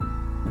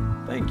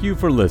Thank you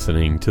for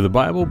listening to the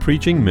Bible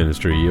preaching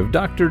ministry of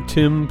Dr.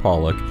 Tim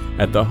Pollock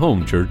at the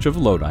Home Church of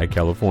Lodi,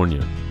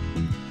 California.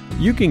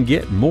 You can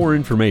get more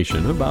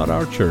information about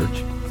our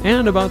church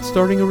and about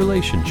starting a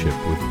relationship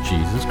with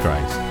Jesus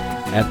Christ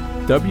at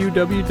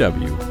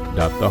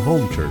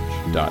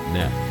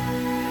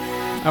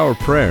www.thehomechurch.net. Our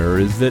prayer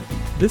is that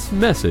this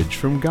message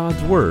from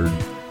God's Word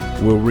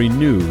will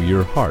renew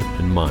your heart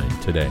and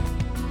mind today.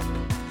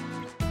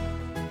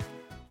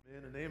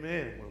 Amen and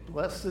amen. Well,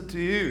 blessed to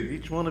you,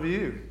 each one of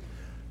you.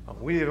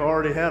 We have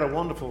already had a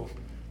wonderful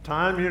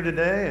time here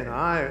today, and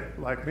I,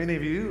 like many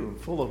of you, am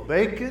full of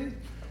bacon,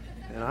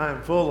 and I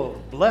am full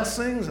of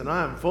blessings, and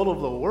I am full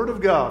of the Word of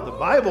God, the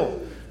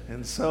Bible.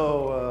 And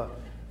so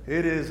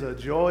it is a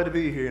joy to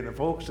be here. And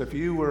folks, if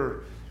you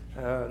were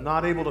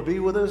not able to be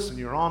with us and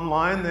you're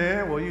online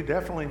there, well, you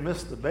definitely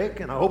missed the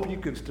bacon. I hope you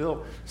can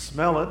still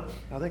smell it.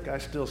 I think I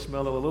still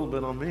smell it a little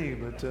bit on me.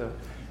 But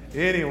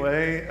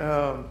anyway,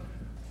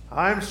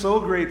 I'm so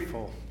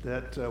grateful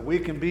that we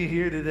can be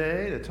here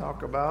today to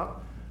talk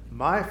about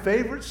my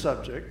favorite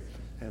subject,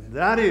 and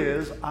that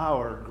is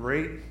our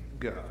great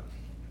God.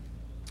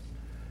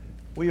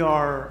 We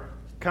are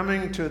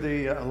coming to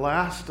the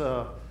last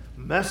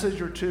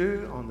message or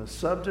two on the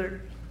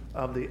subject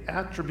of the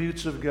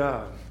attributes of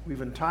God.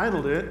 We've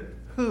entitled it,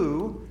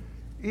 Who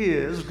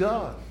is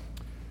God?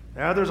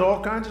 Now, there's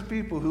all kinds of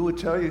people who would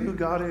tell you who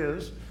God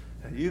is,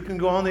 and you can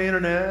go on the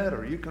internet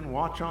or you can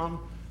watch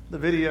on the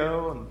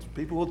video, and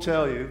people will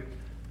tell you,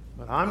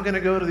 but I'm going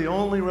to go to the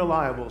only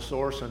reliable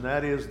source, and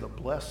that is the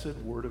blessed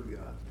Word of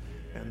God.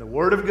 And the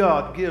Word of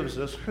God gives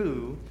us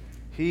who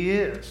He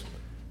is.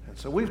 And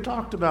so we've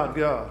talked about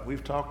God.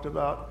 We've talked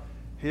about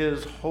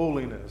His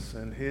holiness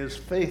and His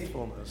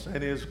faithfulness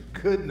and His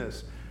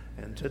goodness.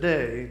 And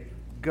today,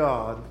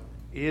 God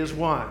is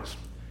wise.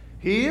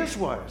 He is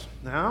wise.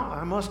 Now,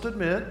 I must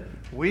admit,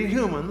 we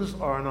humans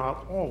are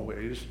not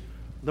always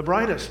the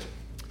brightest.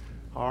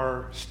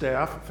 Our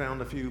staff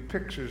found a few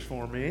pictures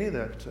for me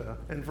that,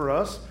 and for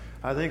us,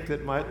 I think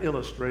that might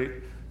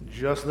illustrate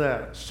just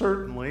that.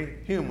 Certainly,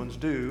 humans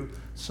do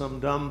some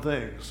dumb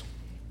things.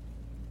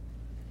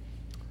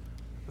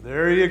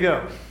 There you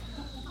go.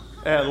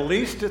 At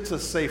least it's a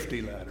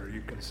safety ladder.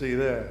 You can see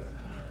that.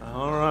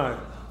 All right.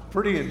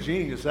 Pretty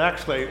ingenious,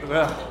 actually.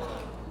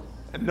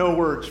 And no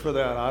words for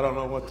that. I don't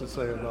know what to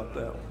say about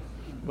that one.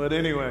 But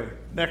anyway,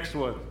 next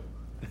one.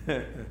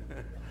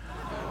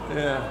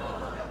 Yeah.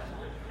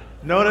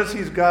 Notice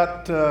he's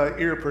got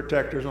ear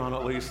protectors on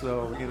at least,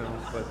 though, you know.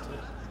 But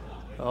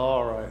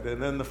all right.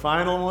 And then the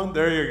final one,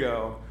 there you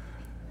go.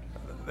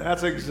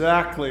 That's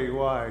exactly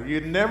why.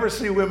 You'd never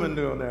see women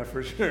doing that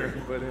for sure.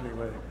 But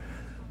anyway.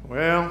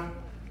 Well,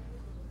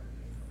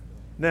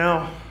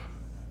 now,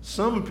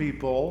 some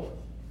people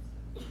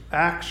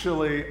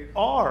actually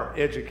are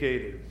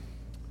educated.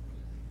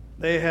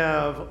 They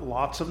have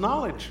lots of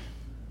knowledge,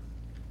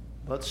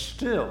 but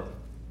still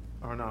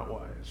are not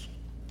wise.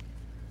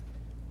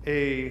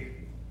 A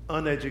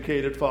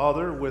uneducated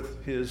father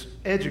with his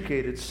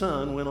educated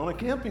son went on a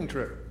camping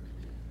trip.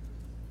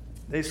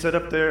 They set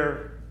up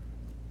their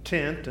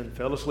tent and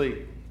fell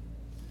asleep.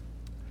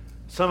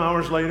 Some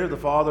hours later, the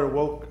father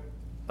woke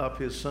up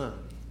his son.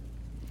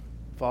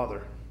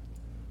 Father,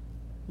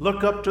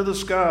 look up to the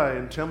sky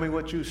and tell me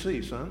what you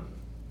see, son.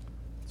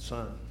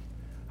 Son,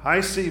 I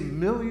see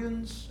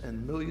millions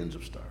and millions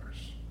of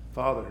stars.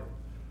 Father,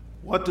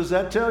 what does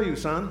that tell you,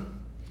 son?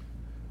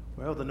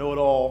 Well, the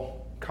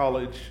know-it-all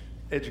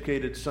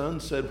college-educated son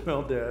said,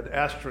 well, Dad,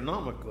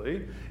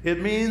 astronomically,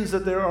 it means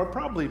that there are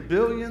probably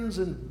billions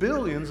and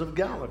billions of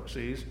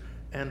galaxies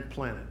and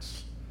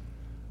planets.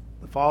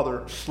 The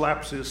father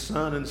slaps his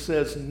son and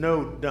says,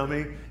 no,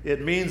 dummy,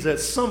 it means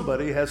that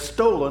somebody has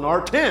stolen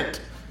our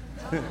tent.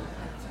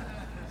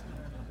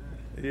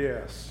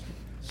 Yes.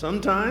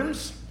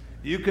 Sometimes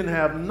you can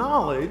have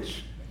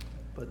knowledge,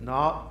 but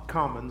not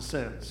common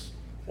sense,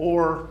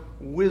 or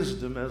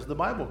wisdom, as the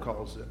Bible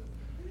calls it.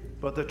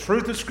 But the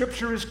truth of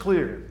Scripture is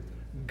clear.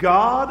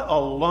 God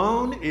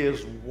alone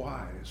is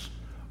wise.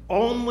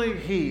 Only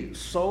He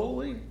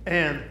solely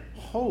and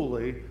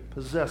wholly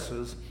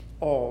possesses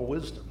all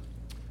wisdom.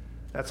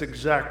 That's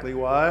exactly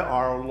why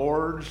our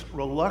Lord's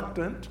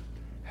reluctant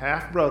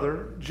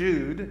half-brother,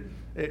 Jude,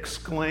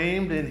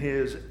 exclaimed in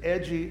his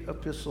edgy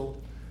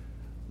epistle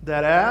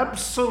that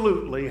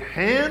absolutely,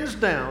 hands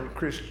down,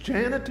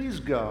 Christianity's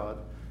God,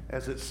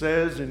 as it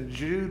says in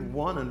Jude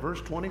 1 and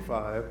verse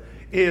 25,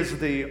 is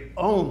the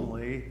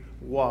only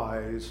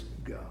wise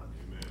God.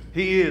 Amen.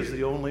 He is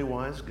the only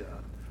wise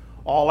God.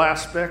 All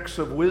aspects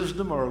of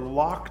wisdom are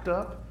locked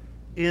up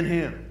in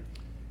Him.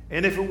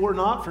 And if it were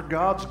not for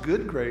God's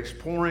good grace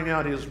pouring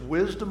out His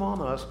wisdom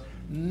on us,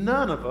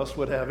 none of us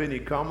would have any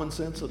common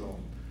sense at all.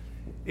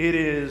 It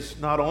is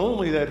not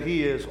only that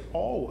He is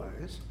all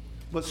wise,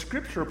 but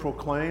Scripture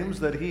proclaims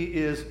that He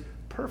is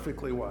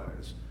perfectly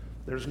wise.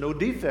 There's no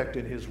defect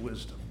in His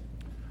wisdom.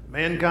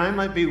 Mankind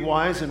might be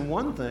wise in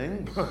one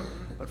thing,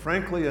 but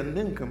frankly a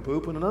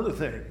nincompoop in another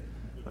thing.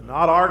 But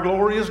not our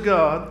glorious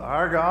God.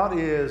 Our God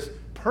is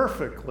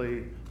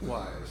perfectly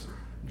wise.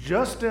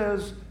 Just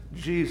as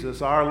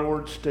Jesus, our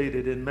Lord,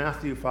 stated in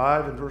Matthew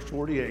 5 and verse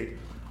 48,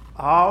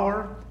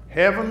 our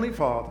Heavenly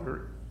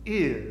Father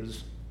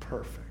is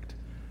perfect.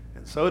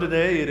 And so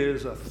today it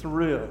is a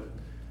thrill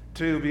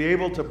to be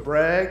able to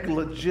brag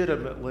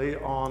legitimately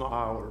on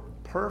our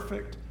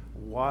perfect,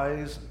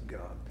 wise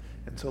God.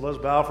 And so let's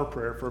bow for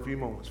prayer for a few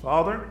moments.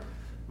 Father,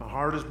 my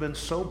heart has been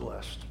so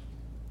blessed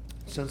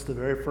since the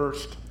very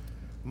first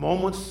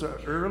moments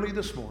early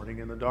this morning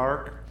in the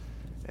dark.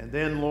 And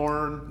then,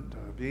 Lord,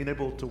 being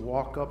able to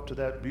walk up to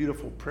that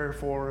beautiful prayer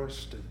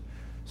forest and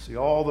see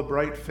all the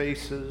bright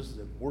faces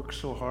that work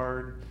so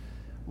hard.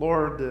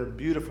 Lord, the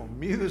beautiful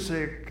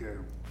music,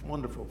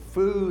 wonderful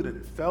food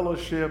and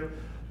fellowship.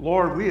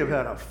 Lord, we have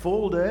had a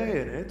full day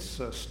and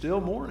it's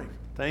still morning.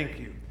 Thank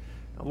you.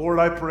 Now, Lord,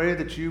 I pray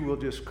that you will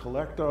just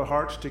collect our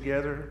hearts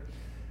together,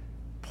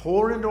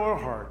 pour into our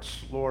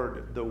hearts,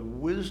 Lord, the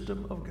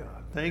wisdom of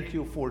God. Thank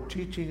you for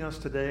teaching us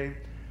today.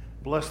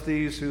 Bless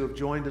these who have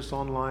joined us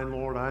online,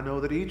 Lord. I know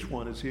that each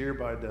one is here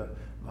by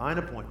divine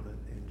appointment.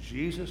 In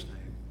Jesus'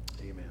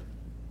 name, amen.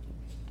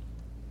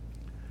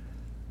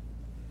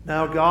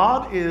 Now,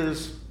 God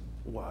is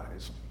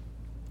wise.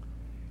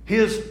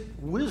 His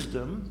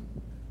wisdom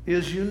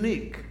is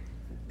unique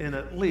in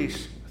at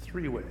least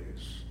three ways.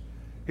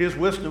 His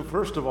wisdom,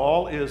 first of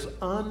all, is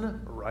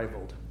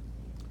unrivaled.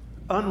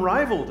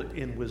 Unrivaled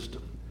in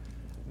wisdom.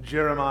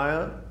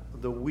 Jeremiah,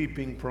 the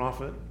weeping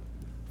prophet,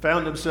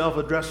 found himself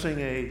addressing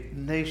a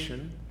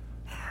nation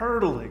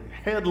hurtling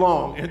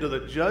headlong into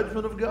the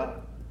judgment of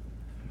God.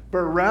 But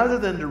rather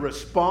than to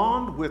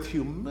respond with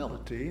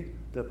humility,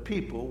 the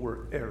people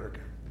were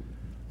arrogant.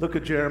 Look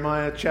at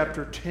Jeremiah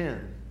chapter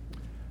 10.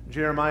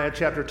 Jeremiah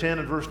chapter 10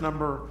 and verse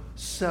number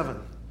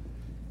 7.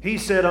 He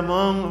said,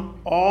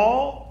 among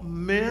all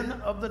men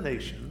of the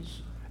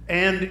nations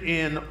and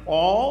in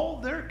all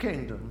their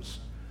kingdoms,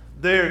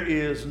 there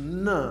is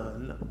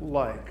none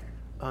like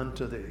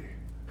unto thee.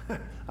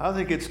 I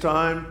think it's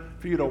time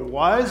for you to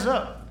wise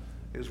up,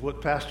 is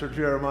what Pastor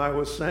Jeremiah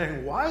was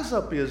saying. Wise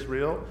up,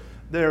 Israel.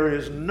 There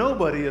is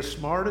nobody as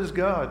smart as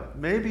God.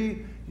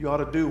 Maybe you ought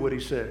to do what he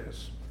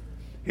says.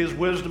 His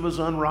wisdom is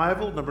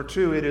unrivaled. Number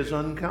two, it is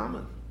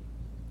uncommon.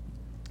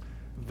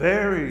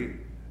 Very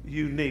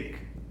unique,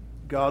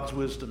 God's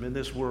wisdom in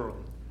this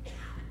world.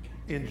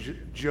 In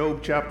Job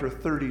chapter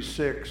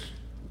 36,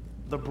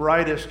 the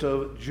brightest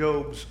of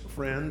Job's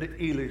friend,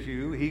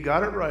 Elihu, he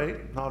got it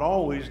right. Not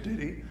always did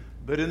he,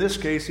 but in this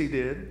case he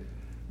did.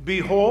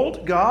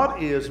 Behold,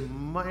 God is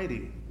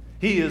mighty.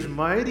 He is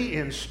mighty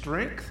in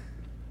strength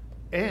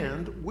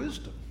and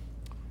wisdom.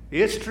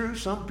 It's true,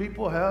 some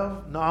people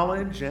have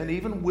knowledge and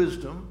even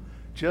wisdom,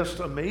 just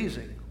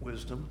amazing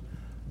wisdom,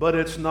 but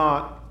it's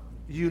not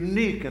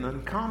unique and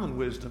uncommon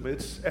wisdom.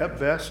 It's at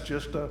best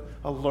just a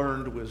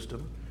learned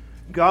wisdom.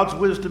 God's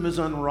wisdom is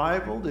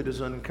unrivaled, it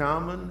is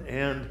uncommon,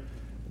 and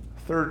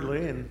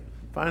thirdly, and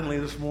finally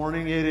this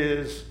morning, it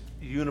is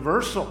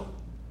universal.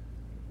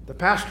 The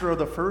pastor of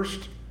the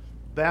First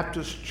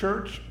Baptist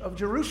Church of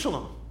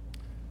Jerusalem.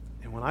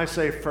 And when I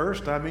say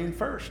first, I mean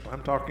first.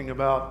 I'm talking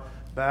about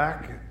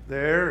back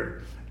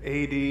there,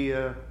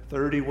 AD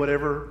 30,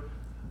 whatever,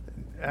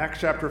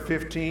 Acts chapter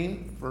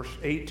 15, verse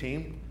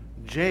 18.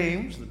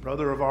 James, the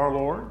brother of our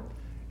Lord,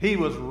 he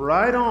was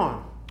right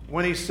on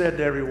when he said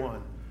to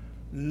everyone,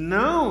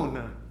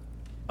 known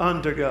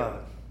unto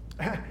God.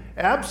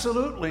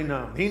 Absolutely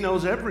known. He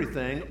knows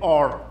everything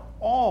or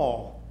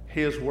all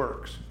his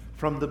works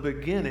from the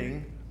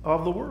beginning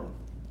of the world.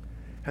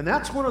 And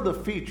that's one of the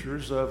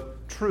features of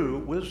true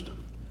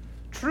wisdom.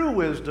 True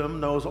wisdom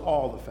knows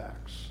all the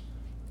facts,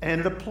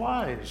 and it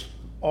applies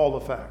all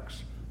the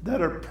facts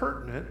that are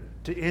pertinent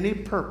to any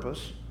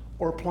purpose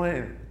or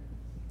plan.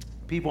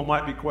 People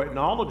might be quite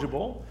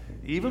knowledgeable,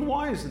 even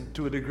wise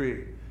to a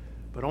degree,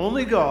 but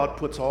only God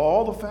puts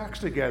all the facts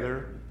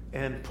together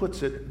and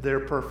puts it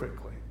there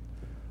perfectly.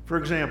 For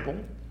example,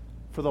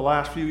 for the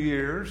last few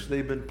years,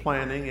 they've been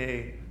planning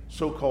a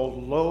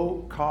so-called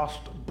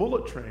low-cost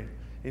bullet train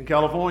in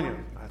California.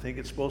 I think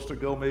it's supposed to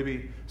go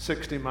maybe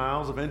 60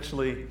 miles,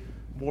 eventually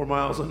more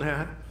miles than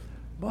that.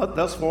 But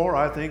thus far,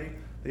 I think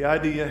the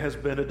idea has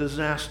been a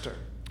disaster.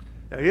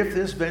 Now, if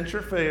this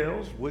venture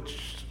fails,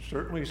 which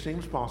certainly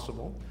seems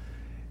possible,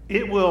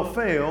 it will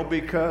fail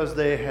because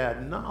they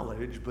had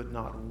knowledge but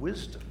not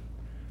wisdom.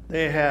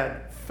 They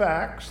had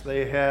facts,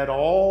 they had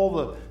all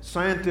the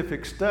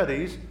scientific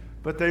studies,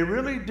 but they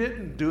really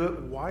didn't do it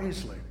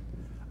wisely.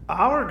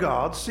 Our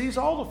God sees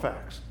all the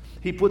facts.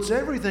 He puts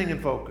everything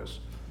in focus,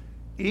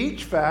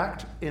 each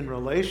fact in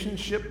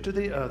relationship to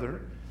the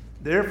other.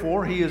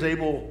 Therefore, he is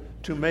able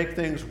to make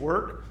things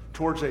work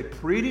towards a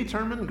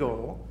predetermined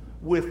goal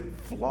with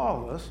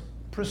flawless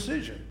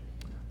precision.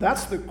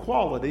 That's the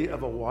quality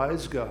of a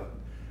wise God.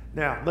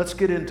 Now, let's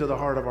get into the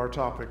heart of our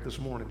topic this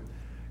morning.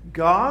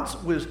 God's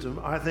wisdom,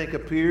 I think,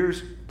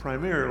 appears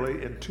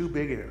primarily in two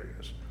big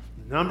areas.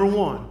 Number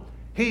one,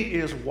 he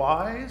is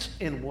wise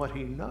in what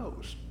he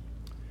knows.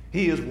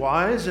 He is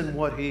wise in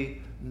what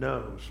he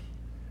knows.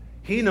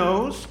 He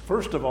knows,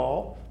 first of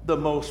all, the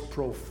most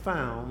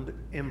profound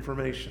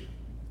information.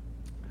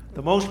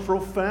 The most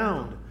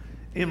profound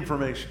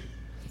information.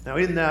 Now,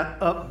 in that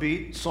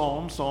upbeat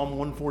psalm, Psalm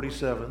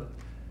 147,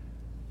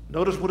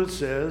 notice what it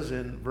says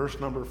in verse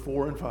number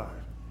 4 and 5.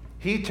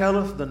 He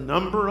telleth the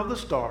number of the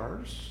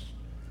stars,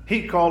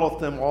 he calleth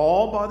them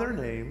all by their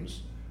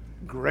names.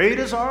 Great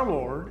is our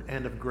Lord,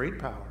 and of great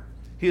power.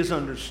 His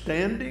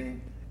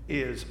understanding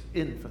is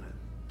infinite.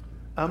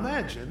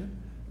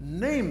 Imagine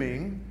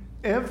naming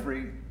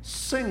every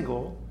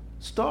single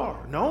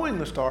star, knowing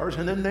the stars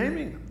and then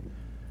naming them.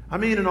 I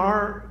mean, in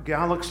our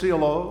galaxy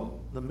alone,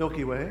 the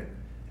Milky Way,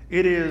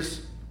 it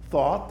is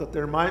thought that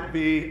there might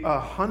be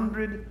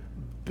 100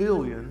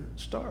 billion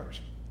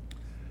stars.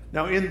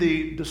 Now, in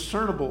the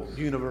discernible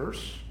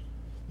universe,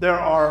 there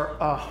are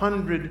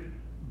 100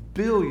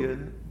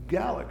 billion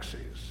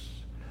galaxies.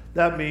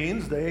 That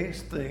means they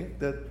think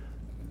that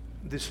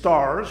the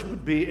stars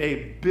would be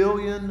 1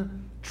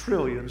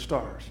 billion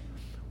stars,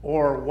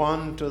 or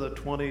 1 to the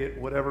 20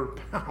 whatever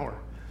power.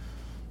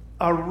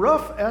 A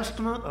rough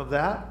estimate of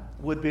that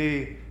would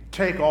be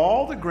take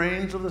all the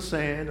grains of the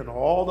sand and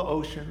all the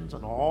oceans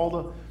and all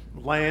the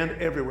land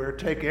everywhere,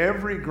 take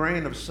every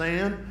grain of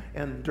sand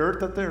and dirt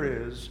that there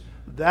is,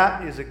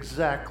 that is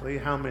exactly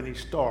how many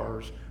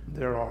stars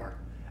there are.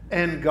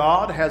 And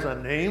God has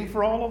a name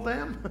for all of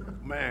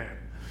them? Man.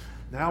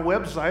 Now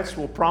websites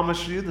will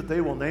promise you that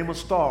they will name a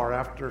star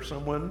after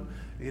someone,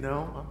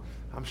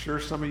 I'm sure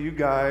some of you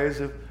guys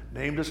have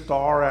named a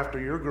star after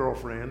your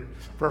girlfriend.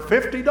 For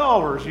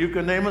 $50 you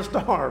can name a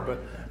star, but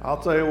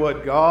I'll tell you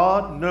what,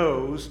 God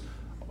knows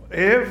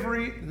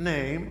every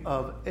name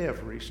of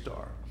every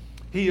star.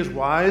 He is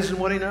wise in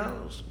what he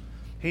knows.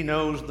 He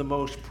knows the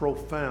most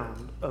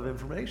profound of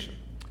information.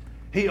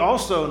 He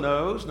also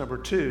knows, number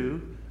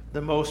 2,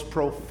 the most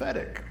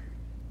prophetic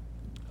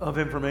of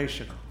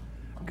information.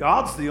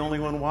 God's the only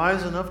one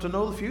wise enough to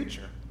know the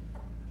future.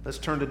 Let's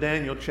turn to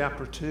Daniel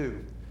chapter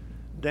 2.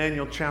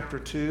 Daniel chapter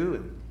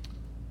 2,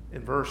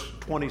 in verse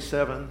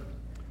 27,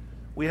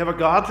 we have a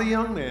godly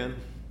young man,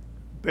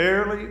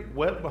 barely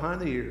wet behind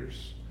the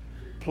ears,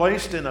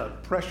 placed in a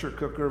pressure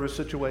cooker of a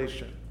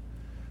situation.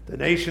 The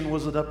nation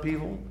was in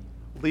upheaval.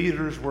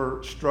 Leaders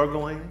were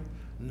struggling.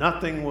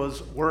 Nothing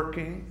was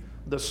working.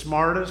 The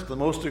smartest, the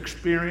most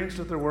experienced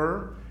that there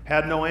were,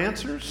 had no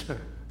answers.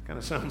 Kind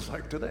of sounds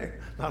like today.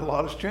 Not a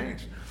lot has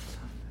changed.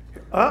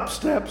 Up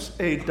steps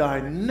a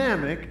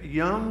dynamic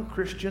young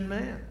Christian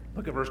man.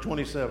 Look at verse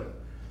 27.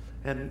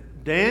 And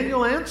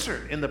Daniel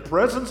answered in the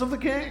presence of the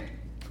king.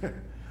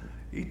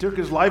 He took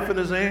his life in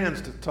his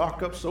hands to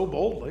talk up so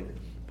boldly,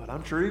 but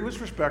I'm sure he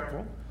was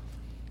respectful.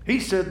 He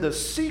said, the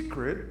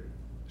secret,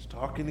 he's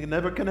talking to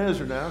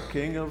Nebuchadnezzar now,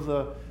 king of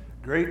the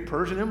great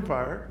Persian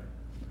Empire,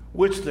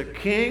 which the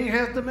king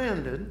hath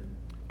demanded,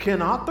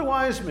 cannot the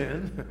wise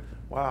men,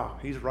 wow,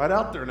 he's right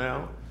out there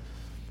now,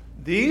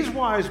 these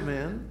wise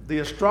men, the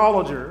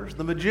astrologers,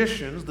 the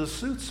magicians, the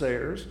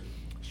soothsayers,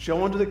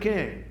 show unto the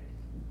king.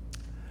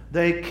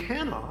 They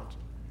cannot,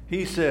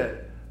 he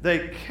said,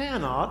 they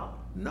cannot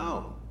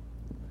know.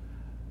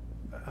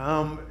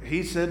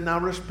 He said, now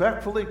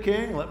respectfully,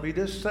 king, let me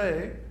just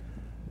say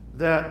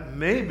that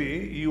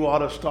maybe you ought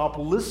to stop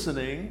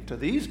listening to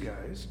these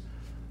guys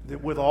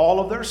that with all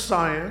of their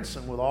science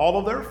and with all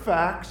of their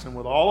facts and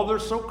with all of their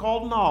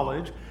so-called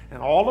knowledge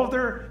and all of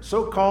their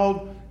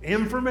so-called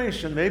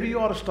information. Maybe you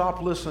ought to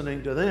stop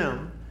listening to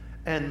them,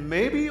 and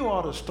maybe you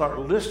ought to start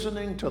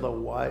listening to the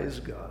wise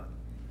God.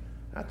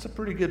 That's a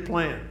pretty good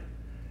plan.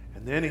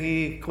 And then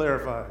he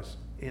clarifies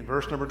in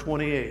verse number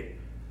 28.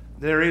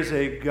 There is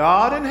a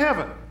God in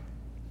heaven.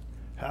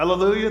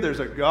 Hallelujah, there's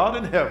a God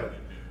in heaven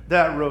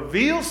that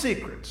reveals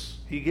secrets.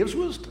 He gives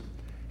wisdom.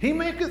 He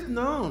maketh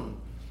known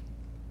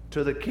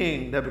to the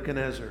king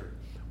Nebuchadnezzar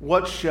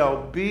what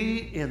shall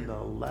be in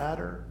the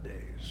latter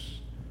days.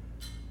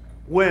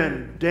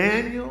 When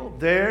Daniel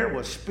there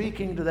was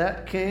speaking to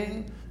that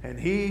king, and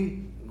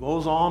he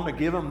goes on to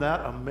give him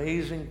that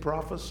amazing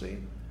prophecy,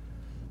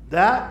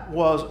 that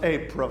was a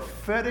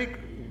prophetic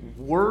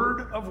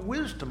word of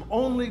wisdom.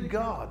 Only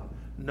God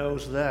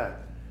knows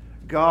that.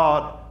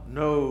 God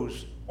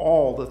knows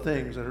all the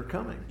things that are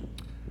coming.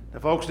 Now,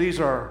 folks, these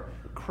are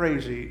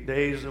crazy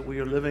days that we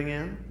are living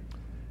in.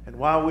 And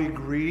while we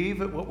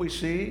grieve at what we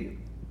see,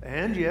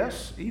 and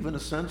yes, even a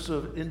sense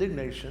of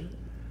indignation,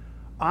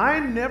 I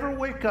never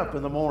wake up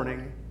in the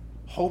morning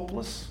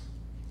hopeless,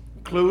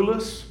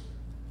 clueless.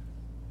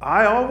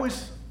 I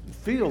always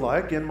feel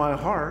like in my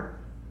heart,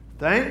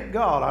 thank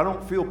God, I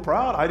don't feel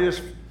proud. I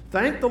just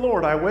thank the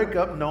Lord. I wake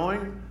up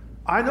knowing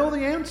I know the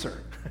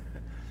answer.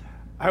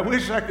 I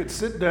wish I could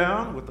sit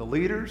down with the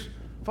leaders.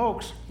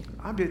 Folks,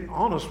 I'm being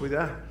honest with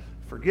you.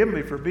 Forgive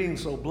me for being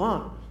so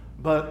blunt,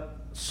 but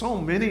so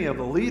many of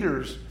the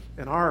leaders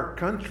in our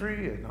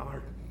country and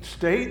our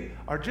state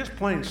are just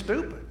plain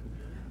stupid.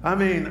 I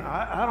mean,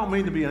 I don't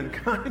mean to be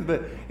unkind,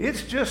 but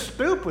it's just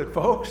stupid,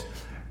 folks.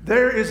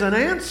 There is an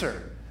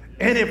answer.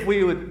 And if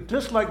we would,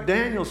 just like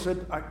Daniel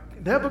said,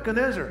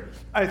 Nebuchadnezzar,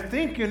 I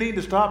think you need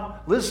to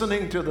stop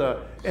listening to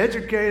the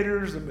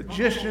educators, the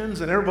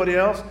magicians, and everybody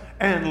else,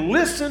 and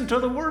listen to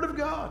the Word of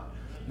God.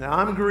 Now,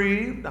 I'm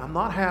grieved. I'm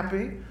not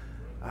happy.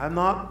 I'm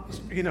not,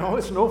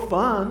 it's no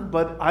fun,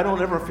 but I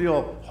don't ever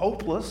feel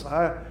hopeless.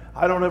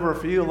 I don't ever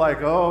feel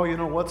like,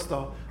 what's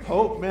the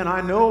hope? Man,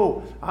 I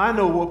know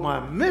what my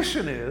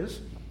mission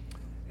is.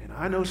 And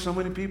I know so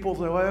many people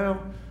say,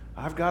 well,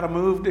 I've got to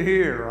move to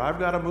here, or I've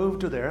got to move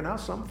to there. Now,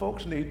 some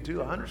folks need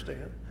to, I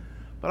understand.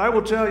 But I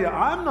will tell you,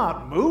 I'm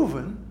not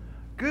moving.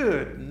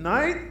 Good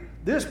night.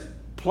 This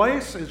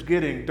place is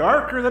getting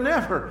darker than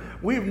ever.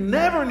 We've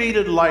never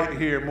needed light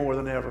here more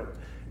than ever.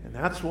 And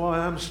that's why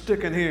I'm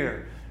sticking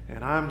here.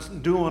 And I'm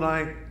doing what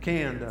I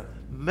can to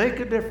make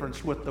a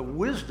difference with the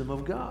wisdom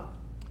of God.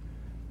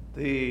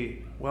 The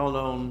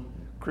well-known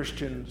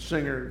Christian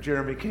singer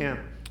Jeremy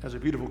Camp has a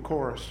beautiful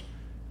chorus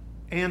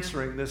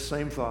answering this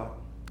same thought.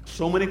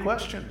 So many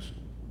questions.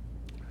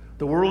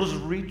 The world is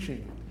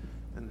reaching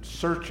and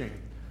searching.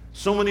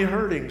 So many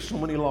hurting, so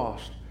many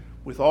lost.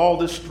 With all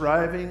this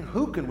striving,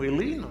 who can we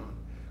lean on?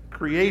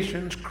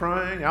 Creation's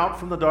crying out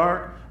from the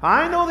dark.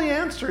 I know the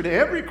answer to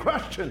every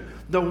question,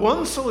 the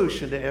one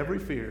solution to every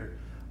fear.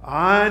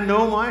 I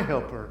know my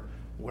helper,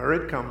 where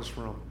it comes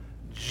from.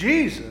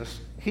 Jesus,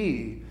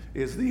 he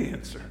is the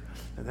answer.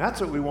 And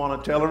that's what we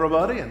want to tell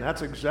everybody, and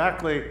that's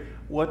exactly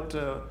what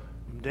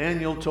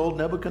Daniel told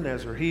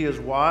Nebuchadnezzar. He is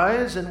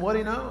wise in what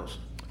he knows.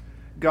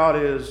 God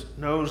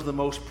knows the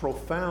most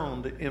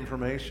profound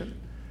information.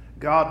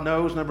 God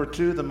knows, number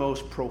 2, the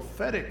most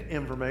prophetic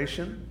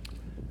information.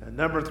 And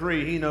number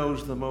 3, he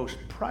knows the most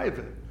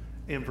private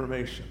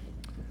information.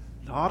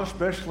 Not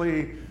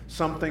especially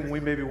something we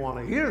maybe want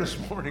to hear this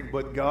morning,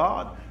 but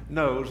God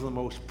knows the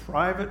most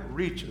private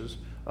reaches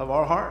of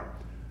our heart.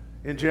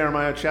 In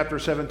Jeremiah chapter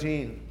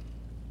 17,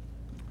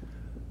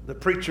 the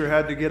preacher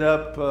had to get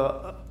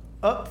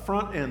up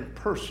front and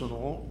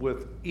personal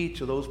with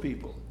each of those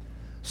people.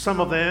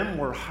 Some of them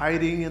were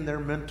hiding in their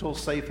mental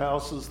safe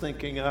houses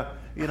thinking,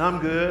 I'm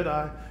good.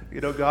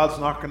 God's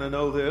not going to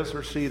know this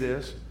or see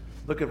this.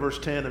 Look at verse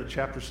 10 of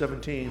chapter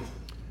 17.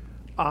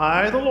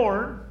 I, the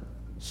Lord,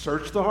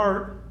 search the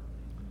heart.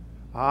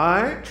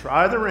 I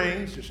try the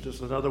reins. It's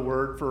just another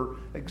word for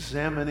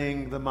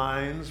examining the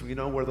minds. We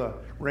know where the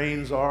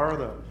reins are,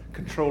 the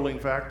controlling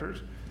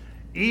factors.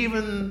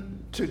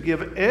 Even to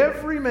give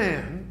every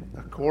man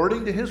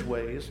according to his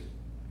ways,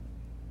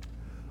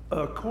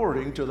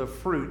 according to the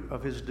fruit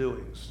of his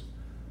doings.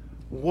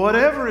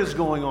 Whatever is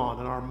going on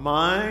in our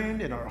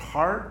mind, in our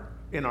heart,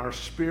 in our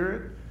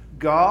spirit,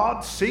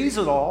 God sees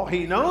it all,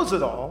 he knows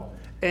it all,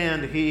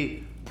 and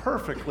he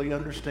perfectly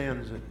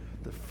understands it.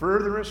 The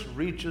furthest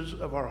reaches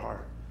of our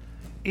heart.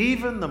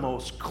 Even the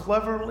most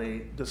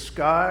cleverly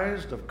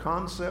disguised of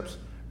concepts,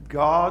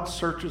 God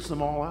searches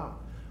them all out.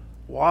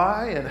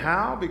 Why and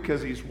how?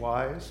 Because he's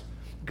wise.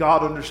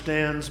 God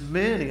understands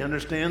men. He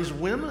understands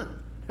women.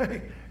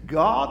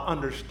 God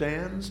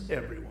understands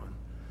everyone.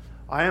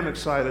 I am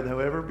excited,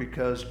 however,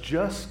 because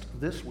just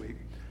this week,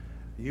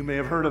 you may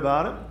have heard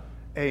about it,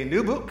 a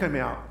new book came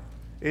out.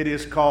 It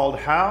is called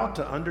How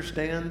to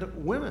Understand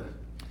Women.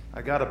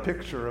 I got a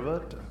picture of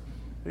it.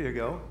 There you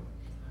go.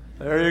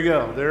 There you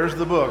go. There's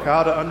the book,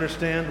 How to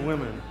Understand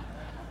Women.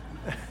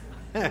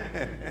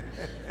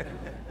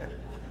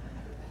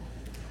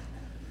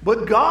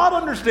 But God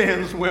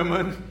understands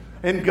women,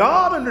 and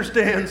God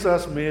understands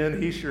us men.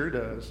 He sure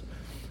does.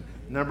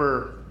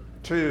 Number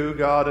 2,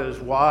 God is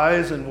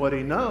wise in what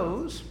he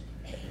knows.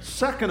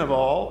 Second of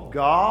all,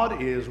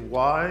 God is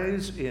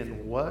wise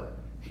in what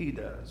he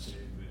does.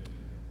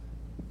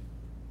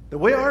 The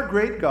way our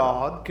great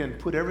God can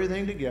put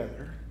everything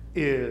together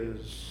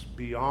is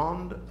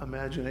beyond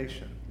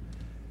imagination.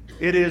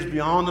 It is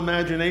beyond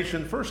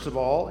imagination, first of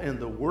all, in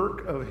the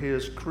work of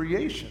his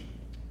creation.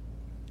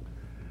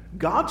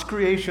 God's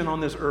creation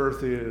on this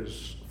earth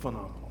is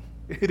phenomenal.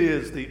 It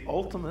is the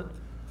ultimate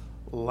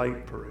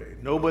light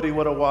parade. Nobody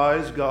but a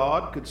wise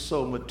God could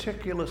so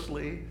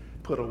meticulously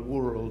put a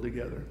world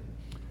together.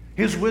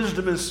 His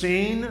wisdom is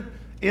seen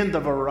in the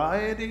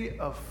variety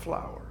of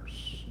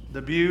flowers,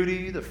 the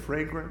beauty, the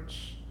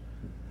fragrance.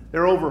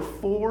 There are over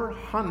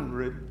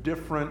 400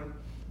 different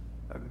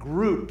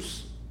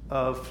groups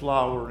of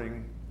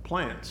flowering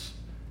plants.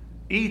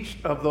 Each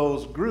of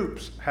those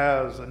groups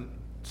has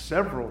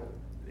several,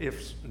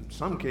 if in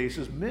some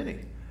cases many.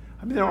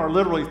 I mean, there are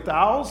literally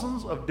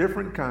thousands of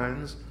different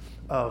kinds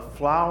of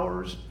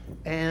flowers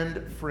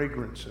and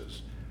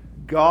fragrances.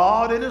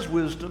 God in his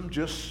wisdom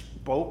just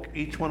spoke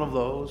each one of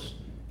those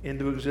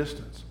into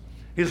existence.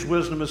 His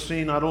wisdom is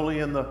seen not only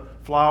in the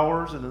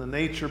flowers and in the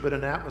nature, but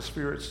in the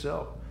atmosphere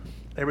itself.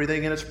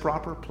 Everything in its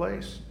proper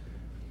place.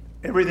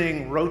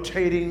 Everything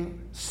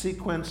rotating,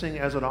 sequencing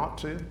as it ought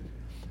to.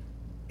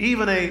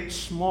 Even a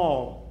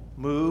small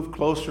move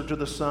closer to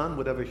the sun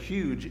would have a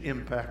huge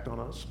impact on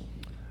us.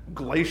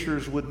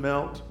 Glaciers would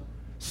melt.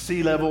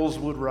 Sea levels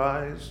would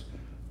rise.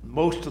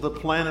 Most of the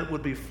planet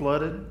would be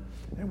flooded.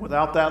 And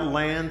without that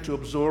land to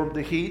absorb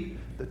the heat,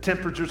 the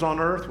temperatures on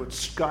Earth would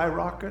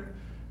skyrocket.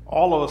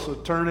 All of us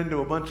would turn into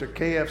a bunch of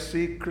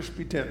KFC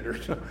crispy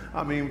tenders.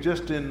 I mean,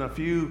 just in a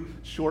few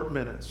short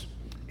minutes.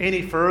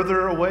 Any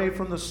further away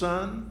from the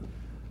sun,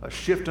 a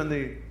shift in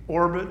the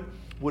orbit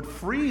would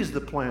freeze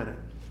the planet.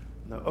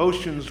 The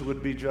oceans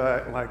would be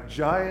like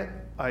giant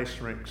ice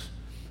rinks.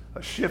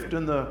 A shift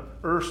in the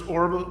Earth's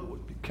orbit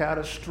would be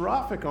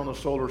catastrophic on the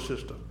solar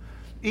system.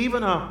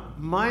 Even a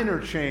minor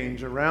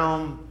change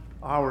around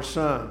our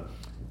sun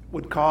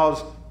would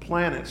cause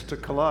planets to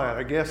collide.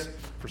 I guess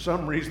for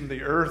some reason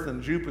the Earth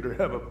and Jupiter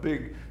have a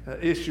big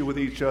issue with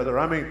each other.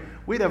 I mean,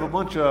 we'd have a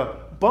bunch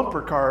of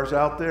bumper cars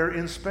out there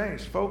in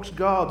space. Folks,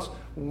 God's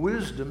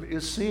wisdom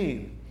is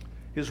seen.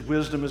 His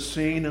wisdom is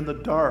seen in the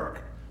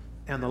dark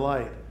and the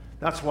light.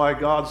 That's why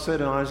God said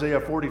in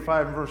Isaiah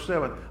 45 and verse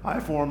 7, I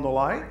form the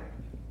light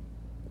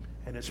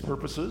and its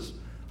purposes.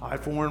 I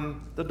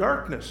form the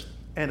darkness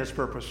and its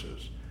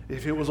purposes.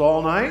 If it was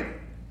all night,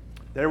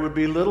 there would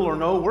be little or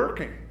no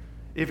working.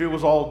 If it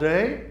was all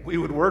day, we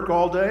would work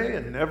all day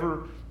and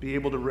never be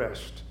able to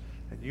rest.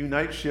 And you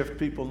night shift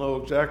people know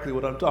exactly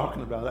what I'm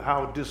talking about,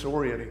 how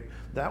disorienting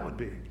that would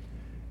be.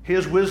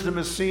 His wisdom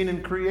is seen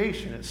in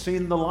creation. It's seen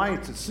in the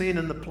lights. It's seen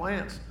in the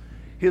plants.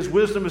 His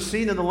wisdom is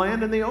seen in the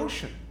land and the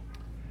ocean.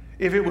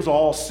 If it was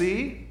all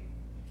sea,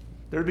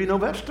 there'd be no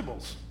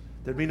vegetables.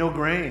 There'd be no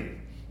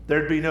grain.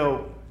 There'd be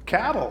no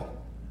cattle.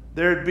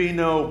 There'd be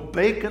no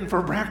bacon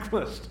for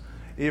breakfast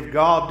if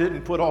God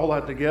didn't put all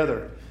that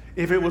together.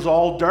 If it was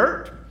all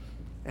dirt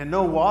and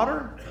no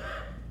water,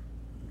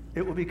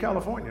 it would be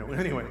California.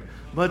 Anyway,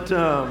 but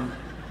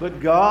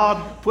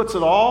God puts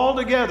it all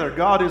together.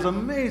 God is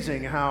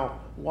amazing how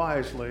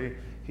wisely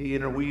He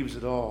interweaves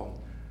it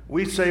all.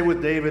 We say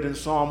with David in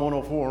Psalm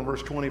 104 and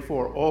verse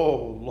 24,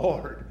 oh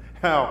Lord,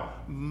 how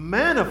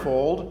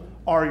manifold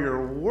are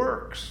your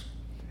works.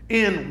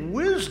 In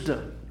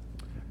wisdom,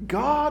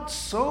 God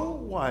so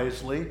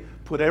wisely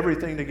put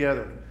everything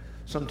together.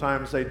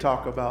 Sometimes they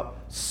talk about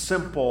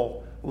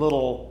simple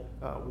little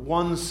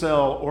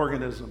one-cell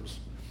organisms.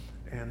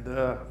 And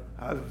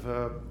I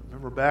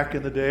remember back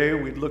in the day,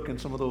 we'd look in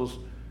some of those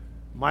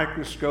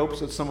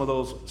microscopes at some of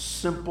those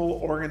simple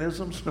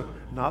organisms.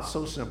 Not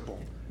so simple.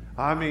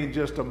 I mean,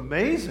 just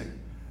amazing.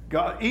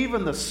 God,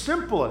 even the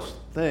simplest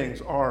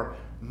things are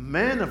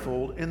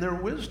manifold in their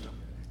wisdom,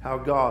 how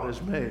God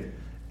has made.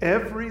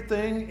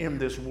 Everything in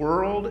this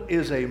world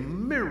is a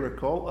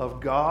miracle of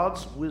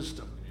God's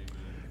wisdom.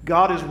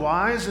 God is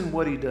wise in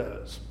what He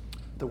does,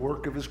 the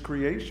work of His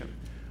creation.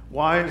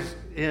 Wise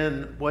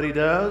in what He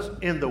does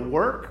in the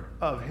work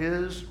of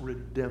His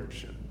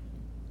redemption.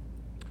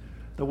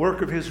 The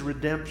work of His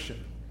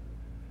redemption.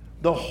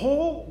 The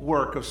whole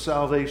work of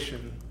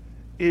salvation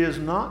is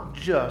not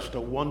just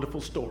a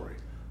wonderful story,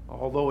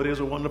 although it is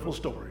a wonderful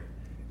story.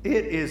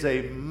 It is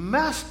a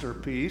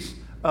masterpiece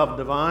of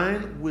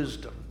divine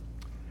wisdom.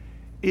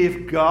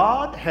 If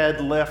God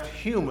had left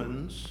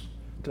humans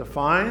to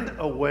find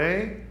a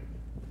way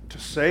to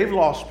save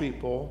lost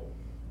people,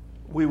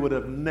 we would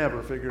have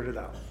never figured it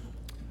out.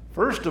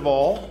 First of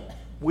all,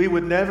 we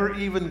would never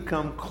even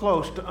come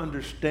close to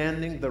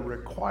understanding the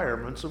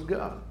requirements of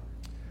God.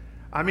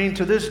 I mean,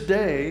 to this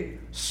day,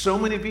 so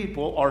many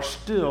people are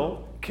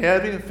still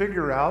can't even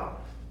figure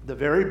out the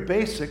very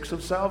basics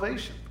of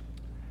salvation.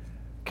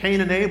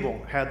 Cain and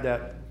Abel had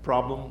that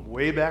problem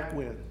way back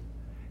when.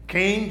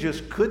 Cain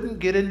just couldn't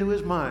get into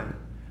his mind.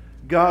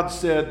 God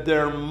said,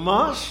 there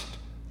must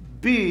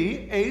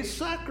be a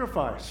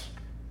sacrifice.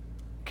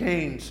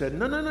 Cain said,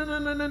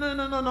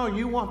 no,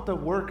 you want the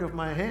work of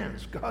my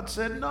hands. God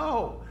said,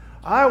 no,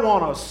 I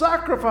want a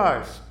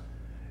sacrifice.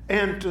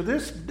 And to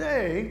this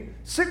day,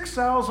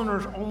 6,000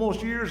 or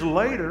almost years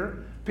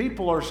later,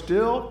 people are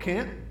still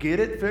can't get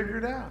it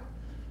figured out.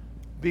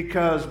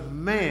 Because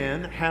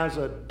man has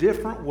a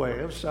different way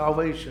of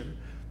salvation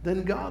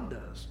than God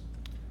does.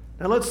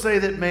 Now let's say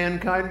that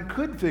mankind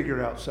could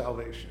figure out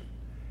salvation.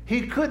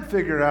 He could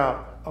figure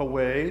out a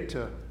way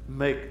to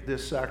make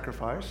this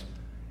sacrifice.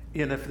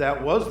 And if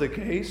that was the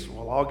case,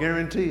 well, I'll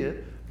guarantee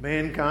it,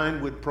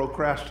 mankind would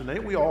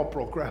procrastinate. We all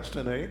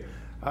procrastinate.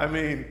 I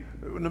mean,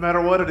 no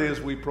matter what it is,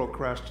 we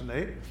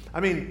procrastinate. I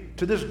mean,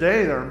 to this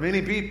day, there are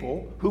many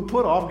people who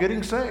put off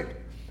getting saved.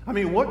 I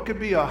mean, what could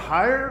be a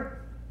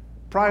higher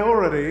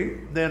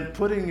priority than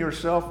putting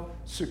yourself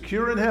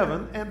secure in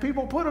heaven? And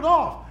people put it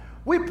off.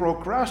 We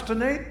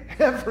procrastinate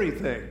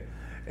everything.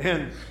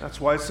 And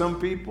that's why some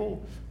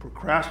people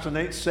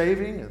procrastinate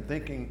saving and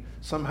thinking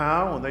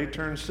somehow when they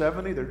turn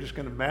 70, they're just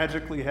going to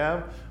magically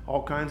have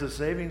all kinds of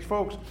savings.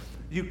 Folks,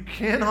 you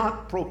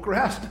cannot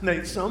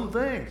procrastinate some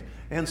things.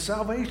 And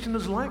salvation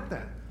is like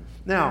that.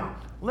 Now,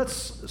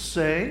 let's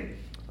say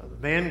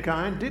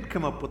mankind did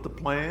come up with the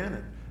plan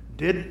and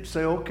did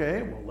say,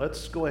 okay, well,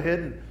 let's go ahead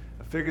and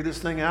figure this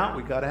thing out.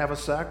 We've got to have a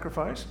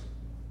sacrifice.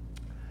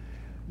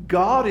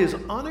 God is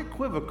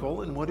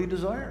unequivocal in what He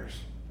desires.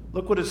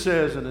 Look what it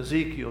says in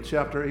Ezekiel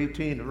chapter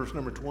 18, verse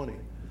number 20.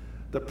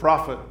 The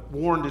prophet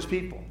warned his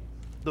people,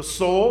 the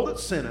soul that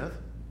sinneth,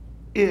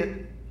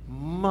 it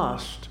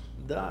must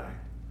die.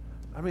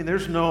 I mean,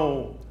 there's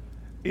no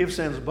ifs,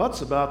 ands,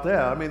 buts about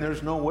that. I mean,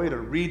 there's no way to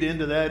read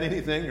into that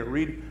anything or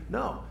read.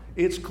 No,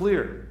 it's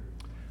clear.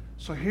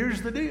 So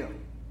here's the deal.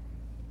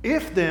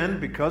 If then,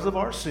 because of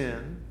our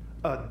sin,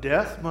 a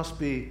death must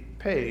be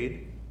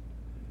paid,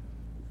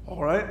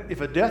 all right,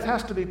 if a death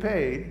has to be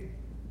paid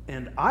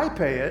and I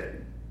pay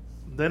it,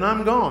 then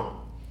I'm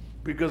gone.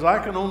 because I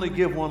can only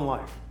give one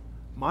life,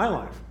 my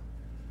life.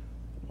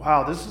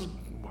 Wow,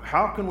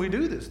 how can we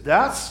do this?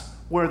 That's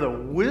where the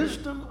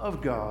wisdom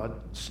of God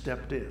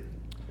stepped in.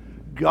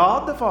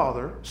 God the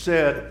Father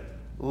said,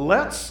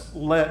 let's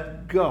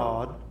let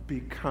God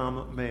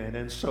become man.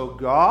 And so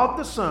God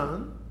the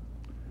Son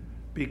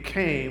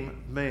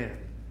became man,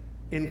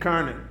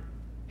 incarnate.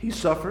 He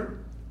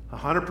suffered,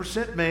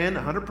 100% man,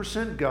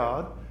 100%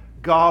 God.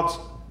 God's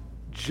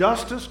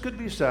justice could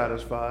be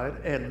satisfied,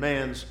 and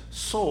man's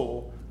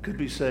soul could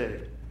be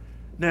saved.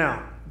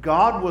 Now,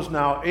 God was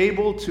now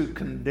able to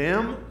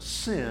condemn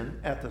sin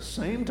at the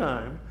same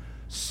time,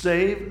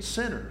 save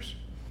sinners.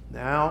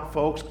 Now,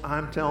 folks,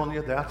 I'm telling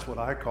you, that's what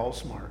I call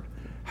smart.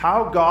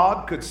 How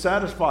God could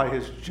satisfy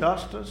his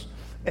justice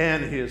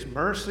and his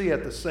mercy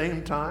at the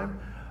same time,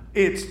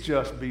 it's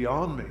just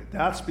beyond me.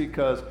 That's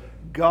because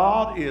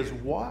God is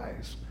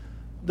wise.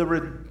 The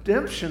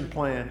redemption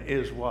plan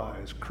is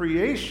wise.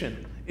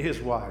 Creation is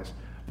wise.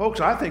 Folks,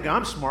 I think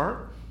I'm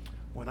smart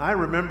when I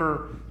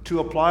remember to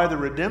apply the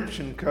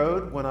redemption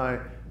code when I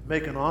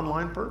make an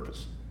online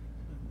purchase.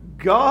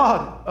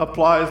 God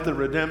applies the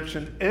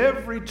redemption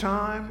every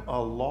time a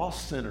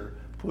lost sinner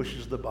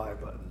pushes the buy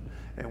button.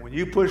 And when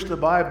you push the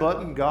buy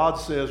button, God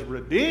says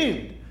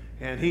redeemed.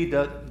 And he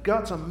does.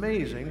 God's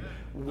amazing,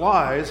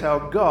 wise how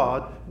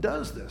God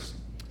does this.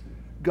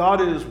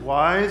 God is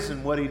wise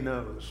in what he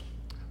knows.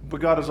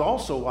 But God is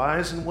also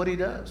wise in what he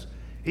does.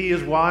 He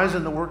is wise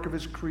in the work of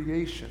his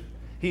creation.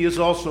 He is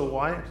also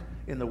wise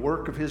in the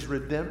work of his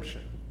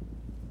redemption.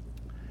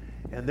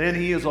 And then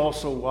he is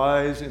also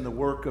wise in the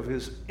work of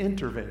his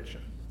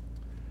intervention.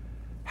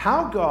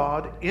 How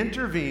God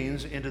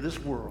intervenes into this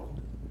world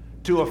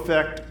to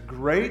effect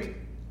great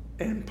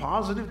and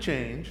positive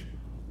change,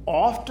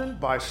 often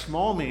by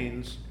small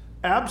means,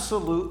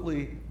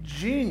 absolutely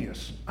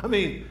genius. I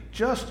mean,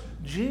 just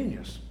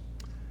genius.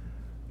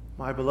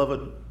 My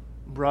beloved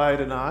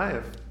bride and I,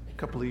 a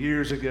couple of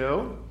years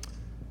ago,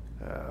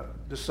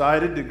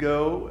 decided to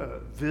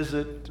go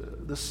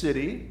visit the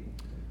city.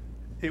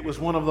 It was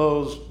one of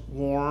those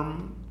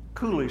warm,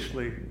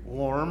 coolishly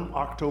warm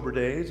October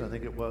days, I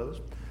think it was.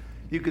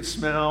 You could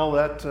smell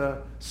that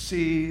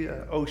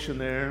ocean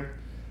there.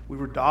 We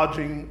were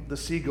dodging the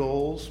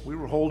seagulls. We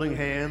were holding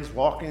hands,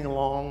 walking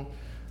along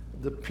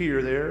the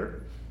pier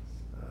there.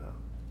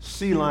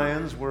 Sea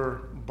lions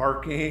were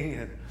barking.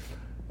 And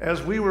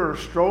as we were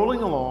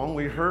strolling along,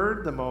 we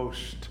heard the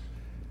most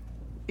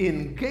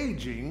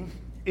engaging,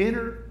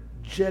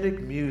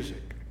 energetic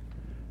music.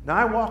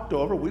 Now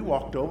we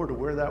walked over to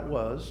where that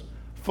was,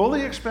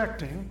 fully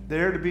expecting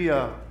there to be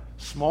a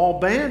small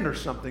band or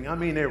something. I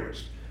mean, there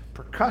was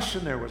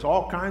percussion, there was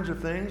all kinds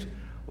of things.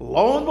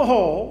 Lo and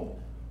behold,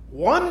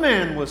 one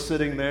man was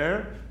sitting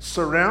there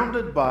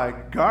surrounded by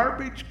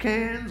garbage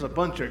cans, a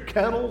bunch of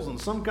kettles,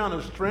 and some kind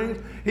of strings.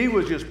 He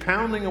was just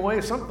pounding away,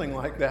 something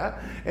like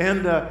that.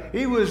 And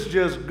he was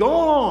just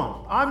going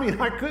on. I mean,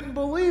 I couldn't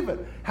believe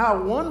it.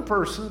 How one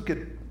person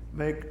could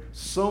make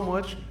so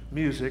much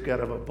music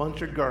out of a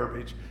bunch of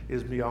garbage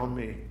is beyond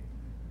me.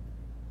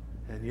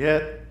 And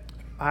yet,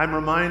 I'm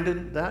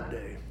reminded that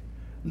day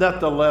that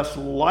the less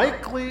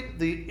likely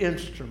the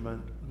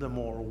instrument, the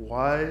more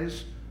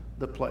wise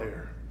the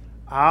player.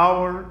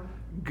 Our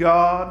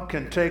God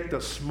can take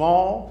the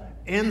small,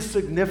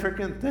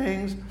 insignificant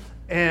things,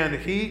 and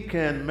he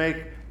can make,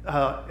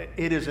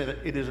 it is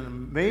an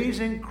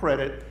amazing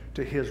credit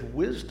to his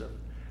wisdom,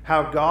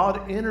 how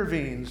God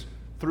intervenes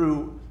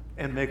through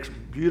and makes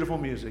beautiful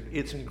music.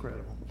 It's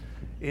incredible.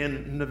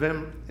 In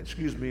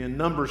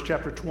Numbers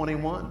chapter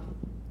 21,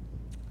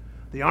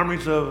 the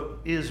armies of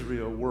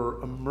Israel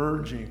were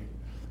emerging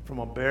from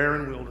a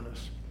barren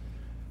wilderness.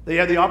 They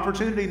had the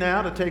opportunity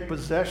now to take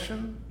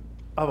possession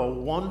of a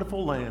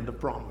wonderful land of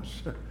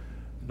promise.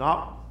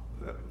 Not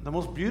the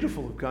most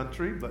beautiful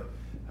country, but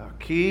a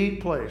key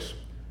place.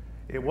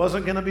 It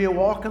wasn't going to be a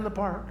walk in the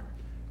park.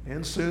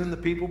 And soon the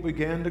people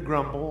began to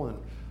grumble,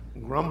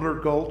 and Grumbler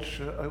Gulch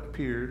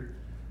appeared.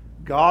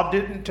 God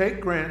didn't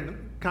take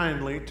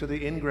kindly to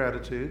the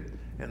ingratitude,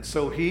 and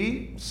so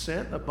he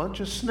sent a bunch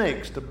of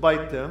snakes to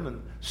bite them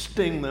and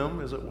sting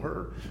them, as it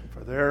were,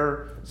 for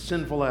their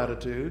sinful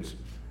attitudes.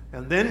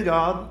 And then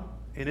God,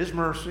 in his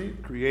mercy,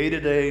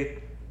 created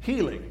a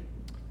healing.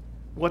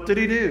 What did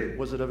he do?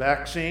 Was it a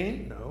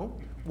vaccine? No.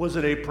 Was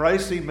it a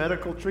pricey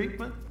medical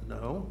treatment?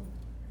 No.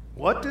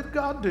 What did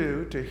God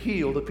do to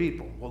heal the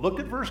people? Well, look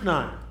at verse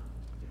 9.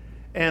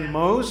 And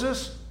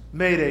Moses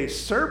made a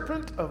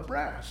serpent of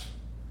brass.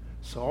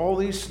 So all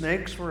these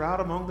snakes were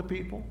out among the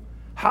people.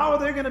 How are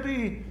they going to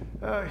be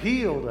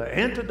healed? An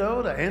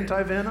antidote, an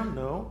anti-venom?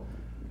 No.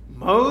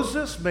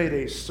 Moses made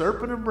a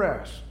serpent of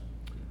brass,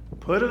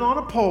 put it on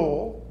a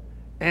pole,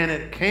 and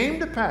it came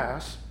to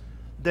pass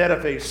that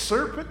if a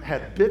serpent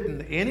had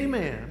bitten any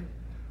man,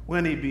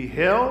 when he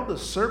beheld the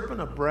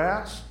serpent of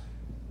brass,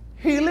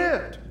 he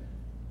lived.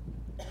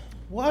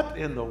 What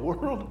in the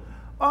world?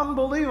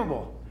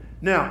 Unbelievable.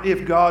 Now,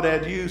 if God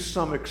had used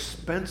some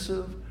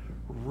expensive,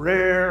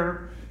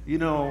 rare,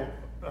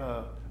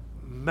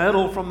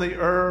 metal from the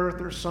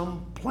earth or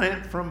some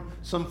plant from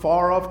some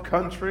far off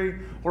country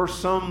or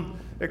some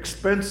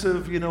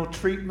expensive,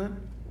 treatment.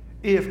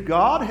 If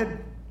God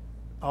had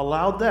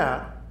allowed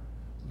that,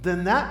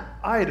 then that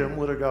item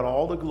would have got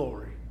all the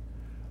glory.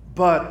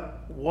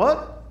 But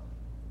what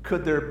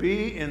could there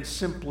be in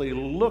simply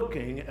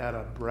looking at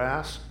a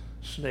brass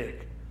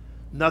snake?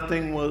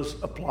 Nothing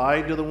was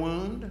applied to the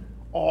wound.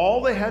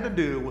 All they had to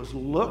do was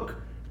look,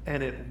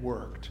 and it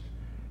worked.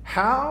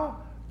 How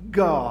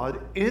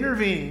God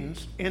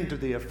intervenes into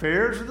the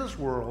affairs of this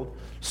world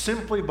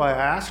simply by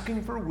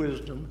asking for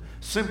wisdom,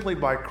 simply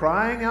by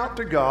crying out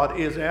to God,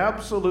 is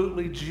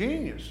absolutely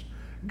genius.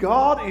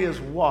 God is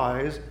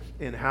wise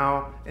in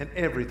how and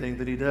everything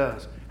that he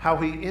does, how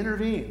he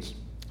intervenes.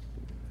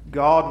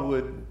 God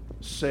would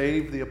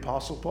save the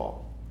Apostle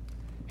Paul.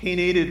 He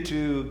needed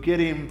to get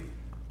him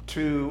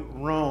to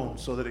Rome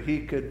so that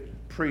he could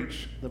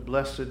preach the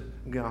blessed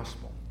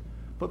gospel.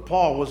 But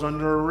Paul was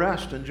under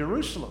arrest in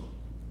Jerusalem.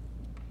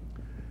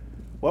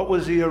 What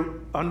was he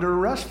under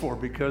arrest for?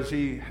 Because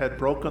he had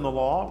broken the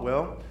law?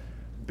 Well,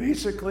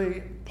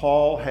 basically,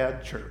 Paul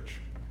had church.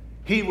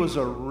 He was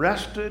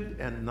arrested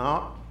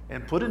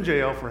and put in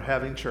jail for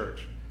having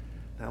church.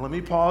 Now let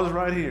me pause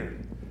right here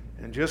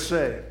and just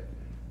say,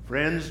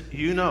 friends,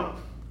 you know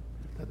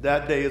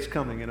that day is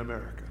coming in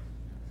America.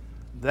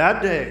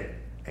 That day,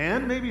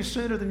 and maybe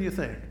sooner than you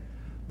think,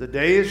 the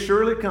day is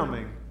surely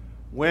coming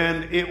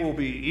when it will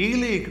be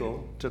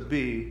illegal to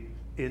be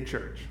in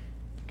church.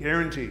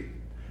 Guaranteed.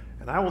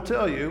 And I will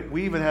tell you,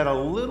 we even had a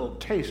little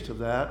taste of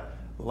that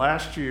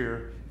last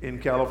year in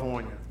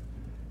California.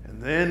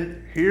 And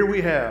then here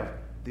we have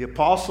the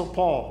Apostle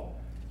Paul.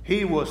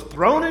 He was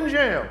thrown in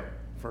jail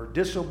for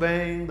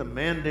disobeying the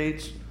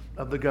mandates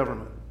of the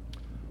government.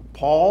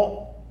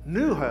 Paul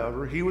knew,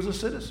 however, he was a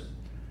citizen.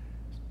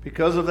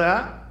 Because of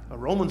that, a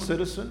Roman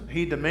citizen,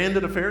 he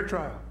demanded a fair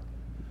trial.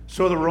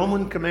 So the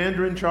Roman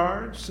commander in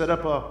charge set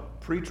up a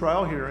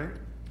pre-trial hearing,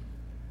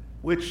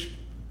 which,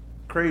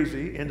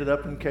 crazy, ended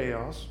up in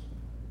chaos.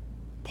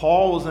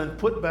 Paul was then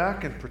put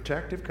back in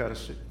protective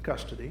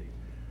custody.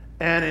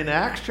 And in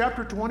Acts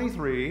chapter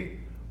 23,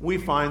 we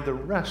find the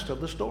rest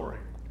of the story,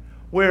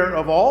 where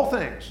of all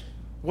things,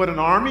 what an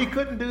army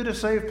couldn't do to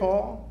save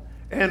Paul,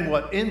 and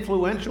what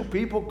influential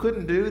people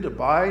couldn't do to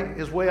buy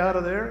his way out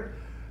of there,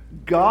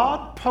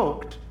 God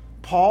poked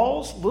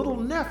Paul's little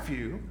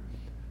nephew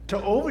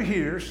to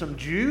overhear some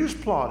Jews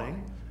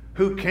plotting,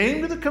 who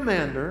came to the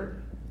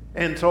commander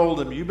and told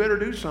him, you better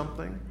do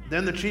something.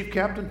 Then the chief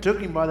captain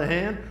took him by the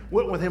hand,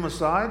 went with him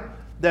aside,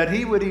 that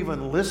he would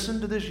even listen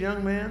to this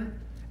young man,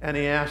 and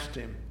he asked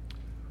him,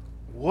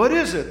 what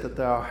is it that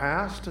thou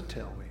hast to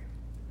tell me?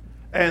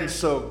 And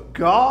so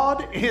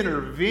God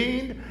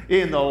intervened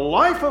in the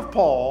life of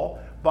Paul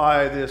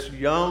by this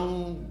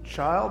young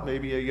child,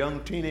 maybe a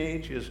young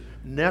teenage, his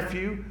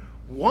nephew.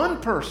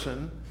 One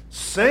person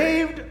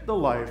saved the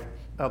life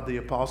of the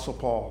Apostle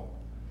Paul.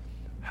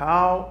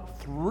 How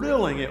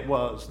thrilling it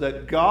was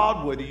that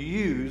God would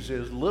use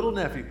his little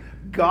nephew.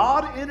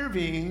 God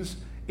intervenes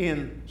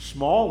in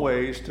small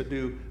ways to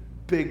do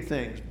big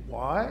things.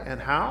 Why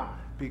and how?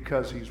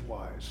 Because he's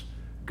wise.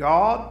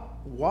 God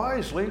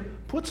wisely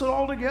puts it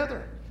all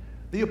together.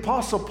 The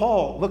Apostle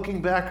Paul,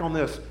 looking back on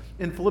this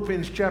in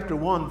Philippians chapter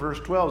 1, verse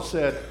 12,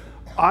 said,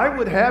 I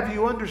would have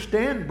you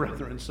understand,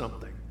 brethren,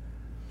 something,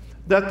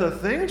 that the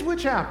things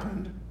which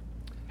happened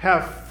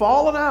have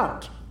fallen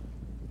out.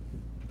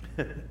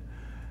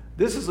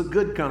 This is a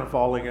good kind of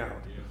falling out.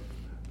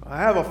 I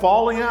have a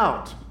falling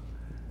out.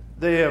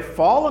 They have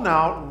fallen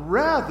out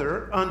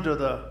rather under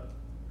the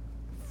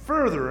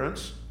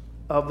furtherance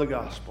of the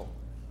gospel.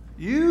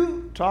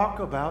 You talk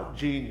about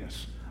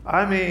genius.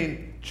 I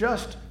mean,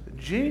 just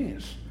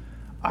genius.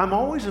 I'm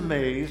always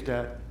amazed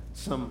at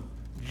some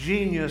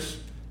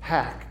genius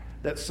hack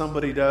that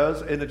somebody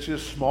does, and it's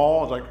just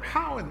small. It's like,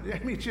 how? I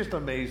mean, it's just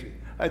amazing.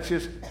 It's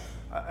just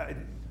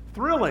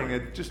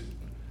thrilling.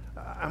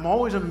 I'm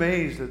always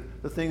amazed at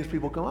the things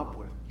people come up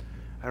with.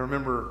 I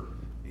remember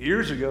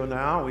years ago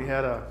now, we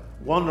had a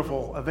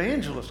wonderful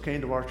evangelist came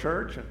to our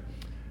church, and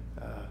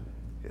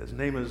his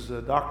name is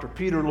Dr.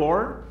 Peter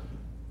Lord.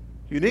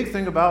 Unique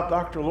thing about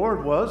Dr.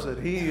 Lord was that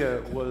he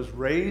was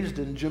raised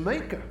in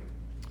Jamaica.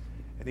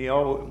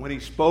 And when he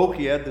spoke,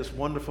 he had this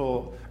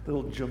wonderful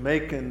little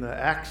Jamaican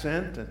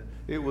accent, and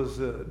it was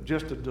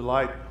just a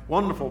delight.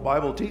 Wonderful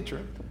Bible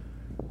teacher.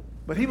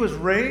 But he was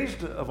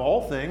raised, of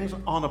all things,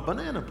 on a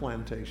banana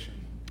plantation.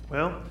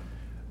 Well,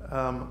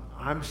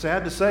 I'm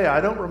sad to say I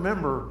don't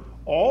remember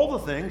all the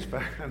things. In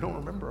fact, I don't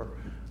remember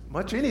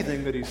much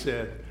anything that he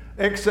said,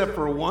 except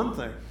for one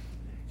thing.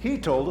 He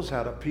told us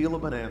how to peel a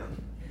banana.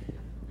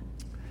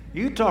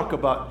 You talk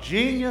about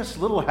genius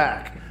little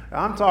hack.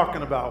 I'm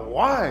talking about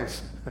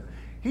wise.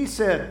 He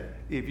said,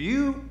 if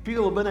you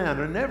peel a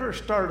banana, never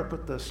start up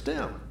at the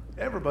stem.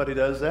 Everybody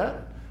does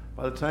that.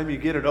 By the time you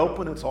get it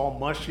open, it's all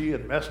mushy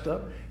and messed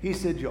up. He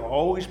said, you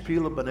always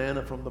peel a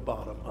banana from the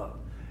bottom up.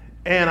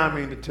 And I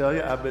mean to tell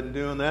you, I've been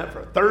doing that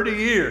for 30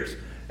 years.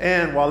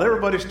 And while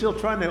everybody's still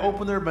trying to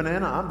open their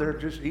banana, I'm there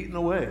just eating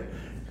away.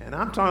 And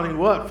I'm telling you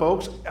what,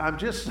 folks, I'm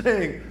just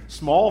saying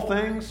small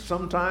things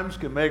sometimes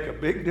can make a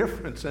big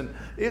difference. And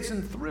it's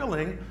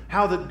thrilling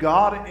how that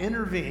God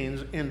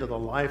intervenes into the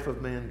life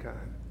of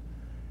mankind.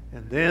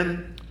 And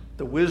then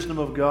the wisdom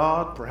of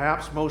God,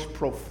 perhaps most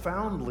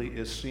profoundly,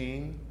 is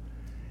seen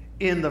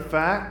in the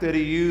fact that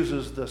he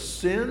uses the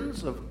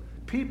sins of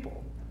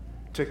people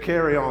to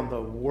carry on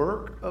the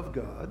work of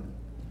God.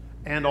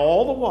 And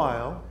all the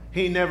while,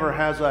 he never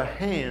has a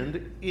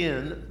hand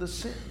in the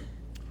sin.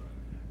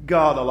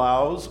 God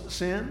allows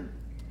sin.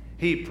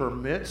 He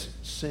permits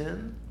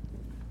sin.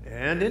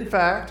 And in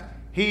fact,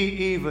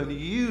 he even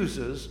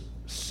uses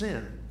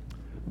sin.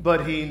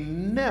 But he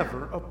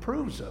never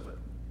approves of it.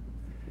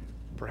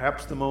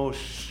 Perhaps the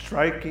most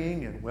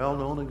striking and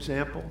well-known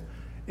example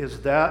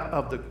is that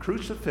of the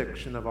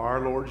crucifixion of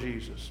our Lord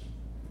Jesus.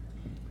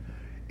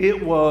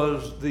 It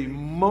was the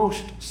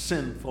most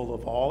sinful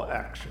of all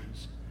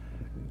actions.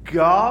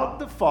 God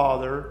the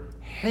Father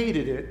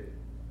hated it,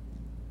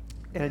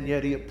 and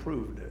yet he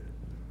approved it.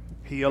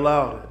 He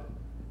allowed it,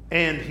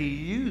 and he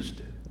used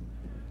it.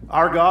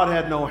 Our God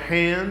had no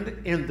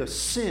hand in the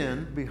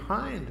sin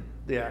behind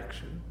the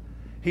action.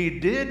 He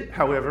did,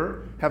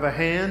 however, have a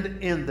hand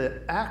in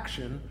the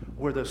action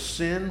where the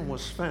sin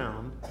was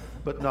found,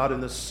 but not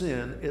in the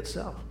sin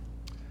itself.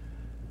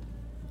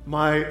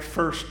 My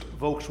first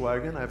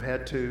Volkswagen, I've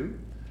had two.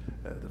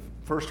 The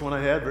first one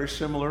I had, very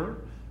similar.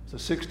 It's a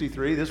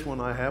 63. This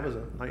one I have is a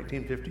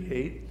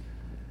 1958.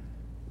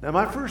 Now,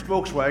 my first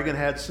Volkswagen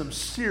had some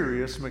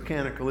serious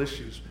mechanical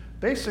issues.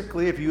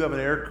 Basically, if you have an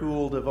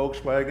air-cooled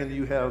Volkswagen,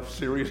 you have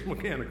serious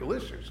mechanical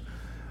issues.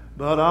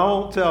 But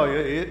I'll tell you,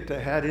 it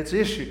had its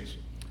issues.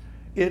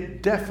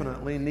 It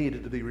definitely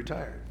needed to be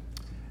retired.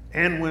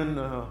 And when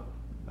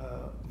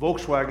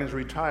Volkswagens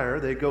retire,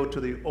 they go to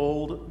the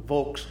old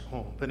Volks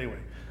home. Anyway,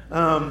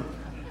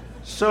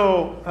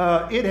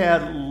 so it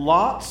had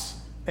lots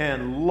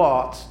and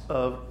lots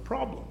of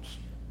problems.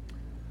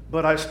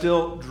 But I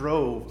still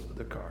drove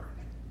the car.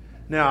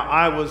 Now,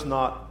 I was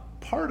not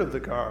part of the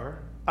car.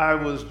 I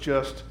was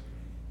just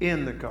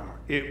in the car.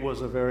 It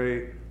was a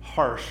very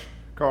harsh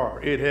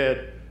car. It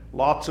had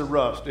lots of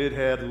rust. It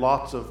had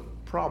lots of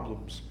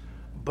problems.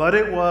 But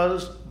it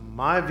was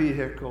my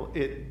vehicle.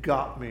 It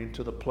got me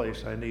to the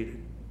place I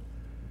needed.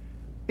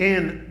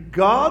 In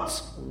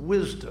God's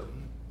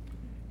wisdom,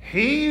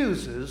 he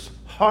uses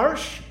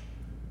harsh,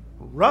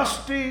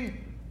 rusty,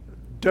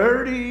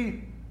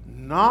 dirty,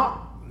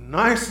 not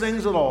nice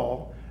things at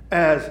all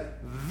as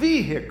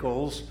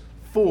vehicles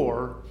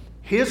for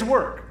his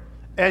work.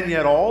 And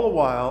yet all the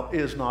while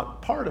is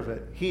not part of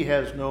it. He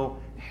has no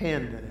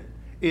hand in it.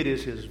 It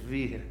is his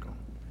vehicle.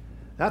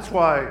 That's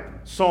why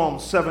Psalm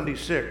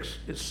 76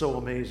 is so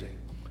amazing.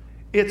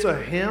 It's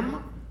a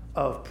hymn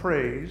of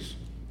praise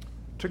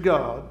to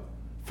God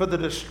for the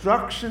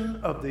destruction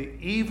of the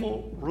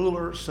evil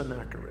ruler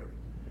Sennacherib.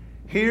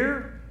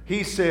 Here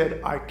he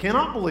said, I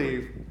cannot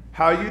believe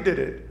how you did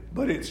it,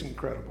 but it's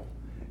incredible.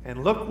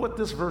 And look what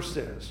this verse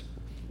says.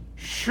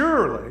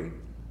 Surely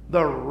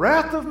the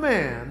wrath of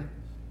man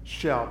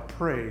shall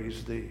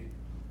praise thee.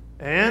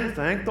 And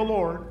thank the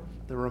Lord,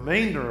 the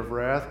remainder of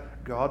wrath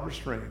God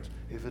restrains.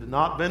 If it had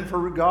not been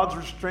for God's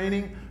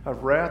restraining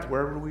of wrath,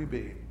 where would we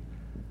be?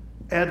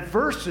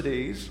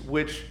 Adversities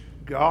which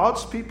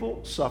God's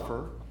people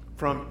suffer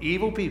from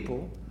evil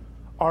people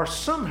are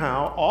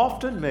somehow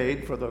often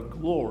made for the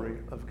glory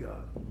of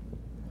God.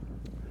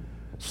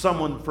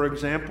 Someone, for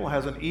example,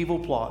 has an evil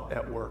plot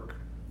at work.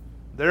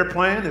 Their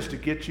plan is to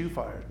get you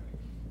fired.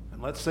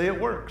 And let's say it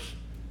works.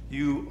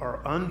 You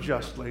are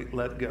unjustly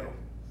let go.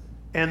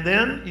 And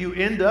then you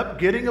end up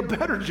getting a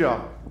better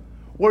job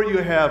where you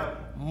have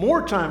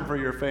more time for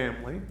your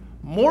family,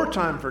 more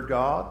time for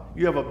God.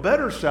 You have a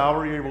better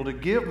salary. You're able to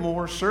give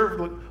more, serve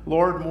the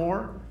Lord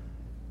more.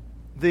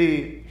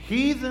 The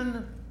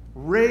heathen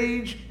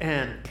rage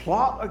and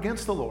plot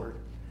against the Lord,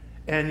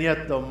 and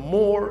yet the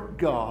more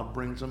God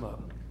brings them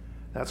up.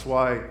 That's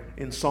why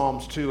in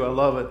Psalms 2, I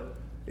love it,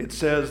 it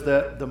says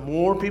that the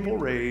more people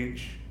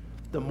rage,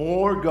 the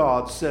more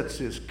God sets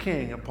his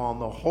king upon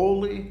the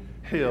holy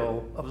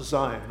hill of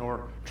Zion,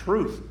 or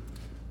truth.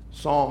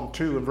 Psalm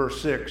 2 and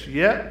verse 6,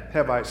 yet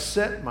have I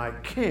set my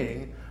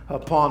king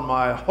upon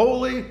my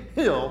holy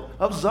hill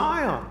of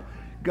Zion.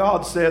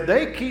 God said,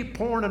 they keep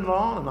pouring it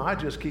on, and I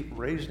just keep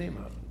raising him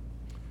up.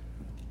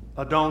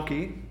 A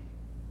donkey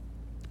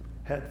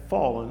had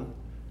fallen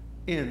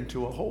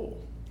into a hole.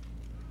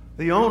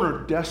 The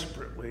owner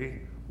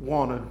desperately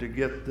wanted to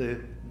get the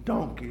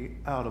donkey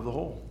out of the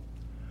hole.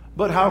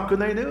 But how could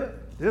they do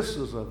it? This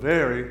is a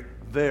very,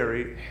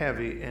 very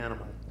heavy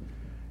animal.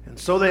 And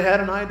so they had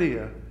an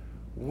idea.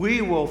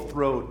 We will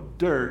throw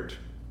dirt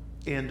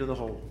into the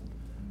hole.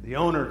 The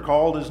owner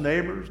called his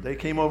neighbors. They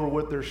came over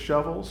with their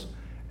shovels.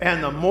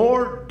 And the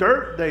more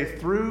dirt they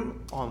threw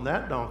on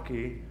that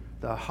donkey,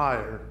 the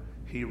higher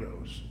he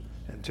rose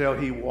until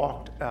he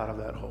walked out of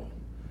that hole.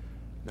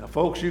 Now,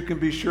 folks, you can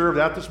be sure of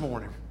that this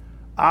morning.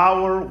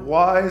 Our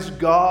wise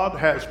God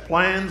has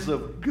plans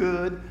of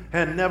good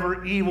and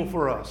never evil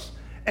for us.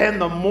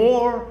 And the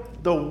more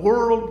the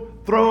world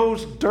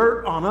throws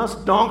dirt on us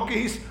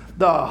donkeys,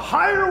 the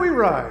higher we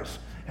rise.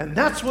 And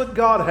that's what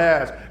God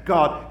has.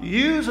 God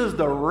uses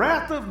the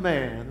wrath of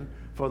man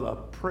for the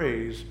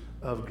praise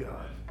of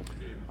God.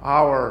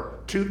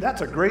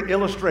 That's a great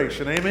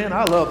illustration. Amen.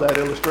 I love that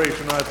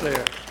illustration right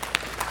there.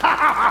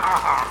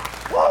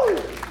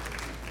 Woo!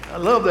 I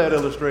love that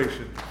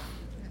illustration.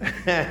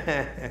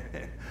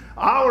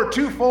 Our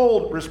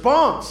twofold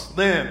response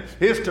then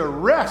is to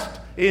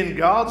rest in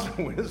God's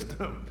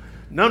wisdom.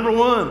 Number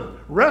one,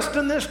 rest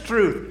in this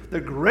truth.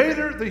 The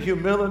greater the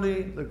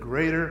humility, the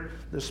greater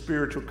the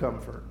spiritual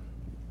comfort.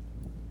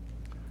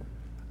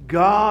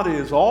 God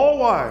is all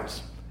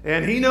wise,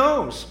 and He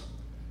knows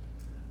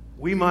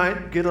we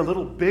might get a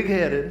little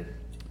big-headed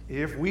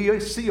if we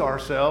see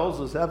ourselves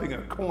as having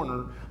a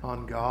corner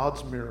on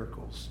God's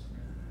miracles.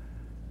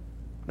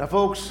 Now,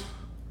 folks,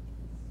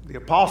 the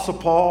Apostle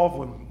Paul,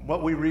 when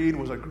what we read,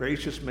 was a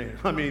gracious man.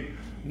 I mean,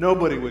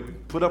 nobody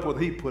would put up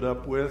what he put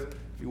up with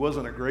if he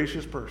wasn't a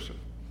gracious person.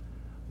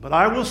 But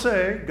I will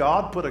say,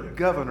 God put a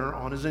governor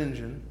on his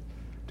engine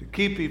to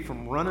keep him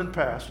from running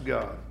past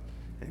God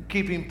and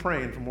keep him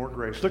praying for more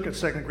grace. Look at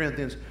 2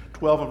 Corinthians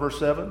 12 and verse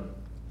 7.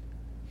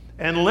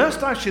 And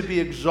lest I should be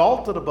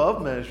exalted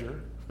above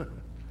measure.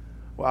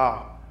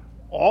 Wow.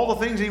 All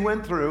the things he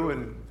went through,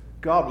 and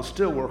God was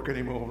still working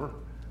him over.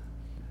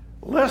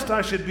 Lest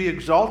I should be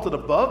exalted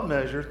above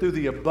measure through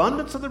the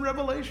abundance of the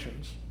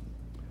revelations,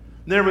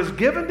 there was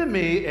given to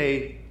me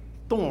a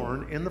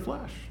thorn in the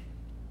flesh.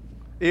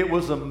 It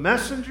was a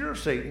messenger of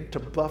Satan to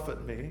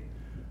buffet me,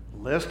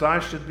 lest I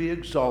should be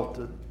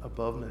exalted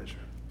above measure.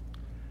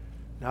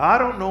 Now, I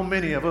don't know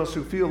many of us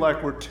who feel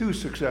like we're too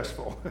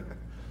successful,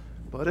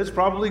 but it's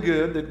probably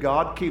good that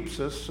God keeps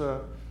us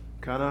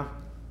kind of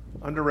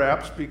under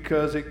wraps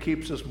because it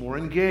keeps us more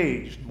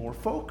engaged, more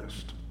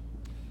focused.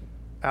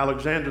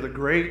 Alexander the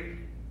Great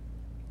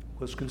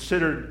was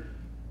considered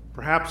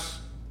perhaps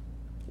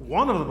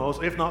one of the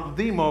most, if not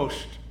the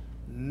most,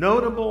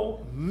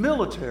 notable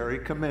military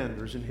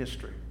commanders in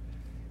history.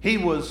 He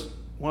was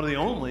one of the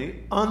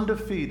only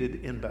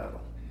undefeated in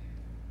battle.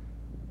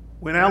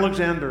 When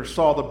Alexander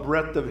saw the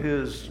breadth of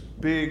his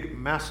big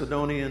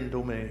Macedonian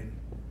domain,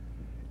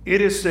 it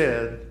is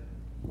said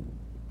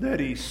that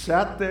he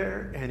sat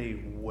there and he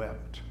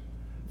wept.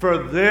 For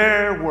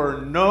there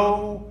were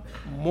no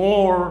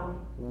more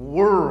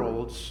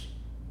worlds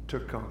to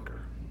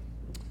conquer.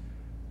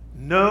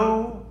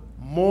 No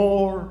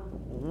more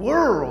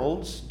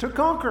worlds to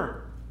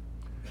conquer.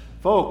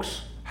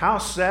 Folks, how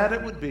sad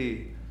it would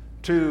be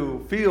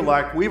to feel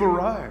like we've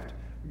arrived.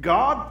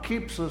 God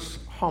keeps us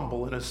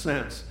humble in a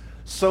sense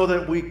so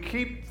that we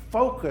keep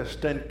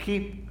focused and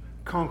keep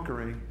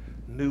conquering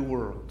new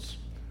worlds.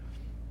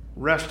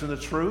 Rest in the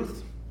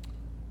truth,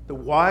 the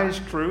wise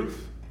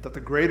truth, that the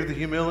greater the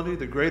humility,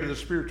 the greater the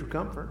spiritual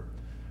comfort.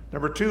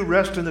 Number two,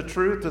 rest in the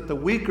truth that the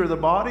weaker the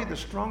body, the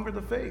stronger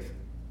the faith.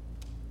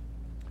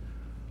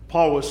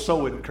 Paul was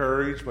so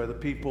encouraged by the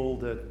people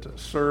that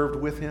served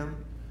with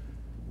him.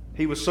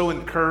 He was so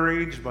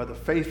encouraged by the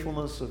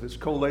faithfulness of his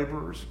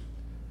co-laborers.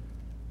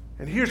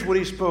 And here's what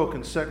he spoke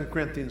in 2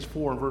 Corinthians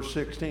 4 and verse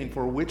 16.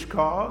 For which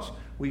cause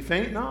we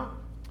faint not.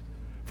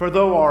 For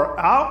though our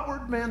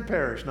outward man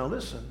perish. Now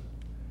listen,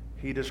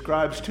 he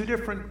describes two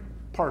different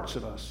parts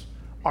of us.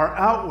 Our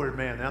outward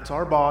man, that's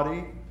our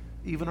body,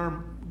 even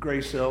our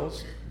gray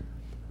cells.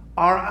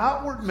 Our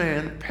outward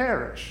man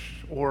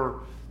perish,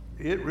 or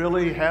it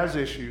really has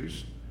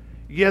issues.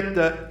 Yet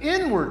the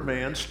inward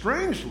man,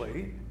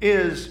 strangely,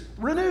 is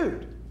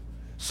renewed.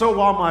 So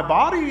while my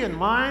body and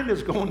mind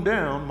is going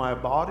down,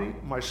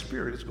 my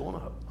spirit is going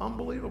up.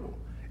 Unbelievable.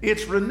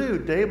 It's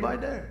renewed day by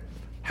day.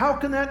 How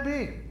can that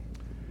be?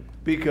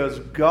 Because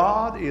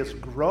God is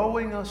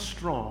growing us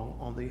strong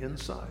on the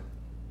inside.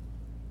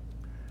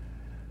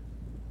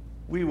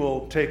 We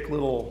will take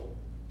little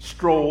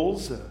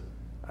strolls.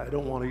 I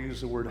don't want to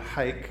use the word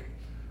hike.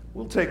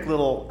 We'll take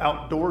little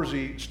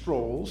outdoorsy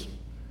strolls.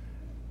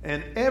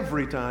 And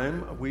every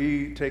time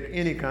we take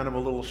any kind of a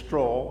little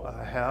stroll,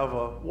 I have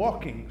a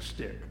walking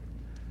stick.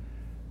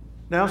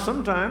 Now,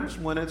 sometimes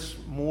when it's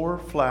more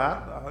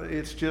flat,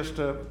 it's just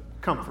a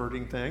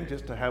comforting thing,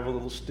 just to have a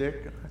little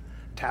stick, and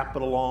tap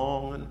it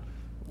along, and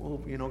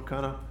we'll,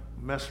 kind of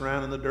mess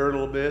around in the dirt a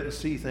little bit and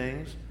see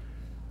things.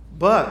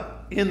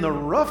 But in the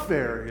rough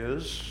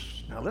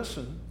areas, now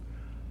listen,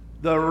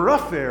 the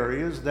rough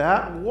areas,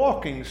 that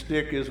walking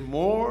stick is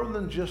more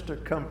than just a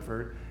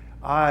comfort.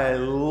 I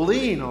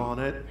lean on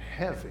it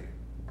heavy.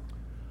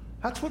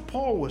 That's what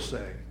Paul was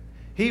saying.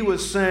 He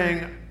was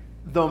saying,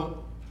 the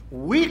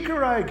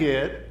weaker I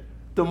get,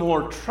 the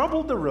more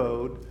troubled the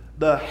road,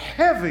 the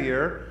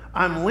heavier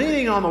I'm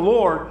leaning on the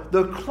Lord,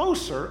 the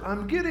closer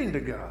I'm getting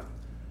to God.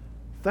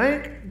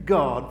 Thank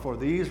God for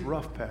these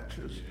rough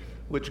patches,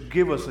 which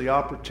give us the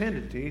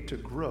opportunity to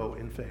grow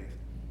in faith.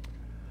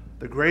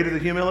 The greater the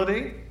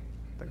humility,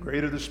 the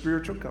greater the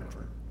spiritual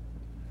comfort.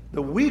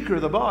 The weaker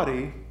the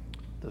body,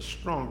 the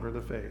stronger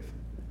the faith.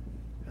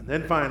 And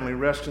then finally,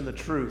 rest in the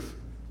truth.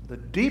 The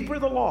deeper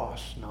the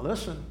loss, now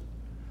listen,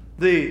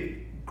 the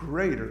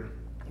greater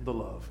the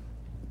love.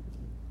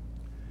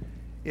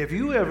 If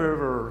you have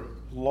ever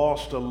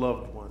lost a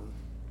loved one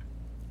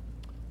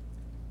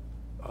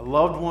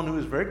who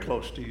is very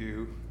close to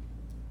you,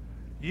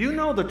 you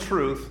know the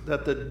truth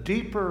that the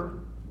deeper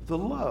the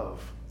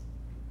love,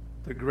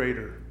 the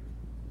greater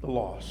the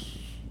loss.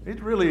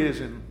 It really is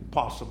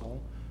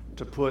impossible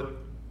to put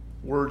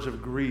words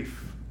of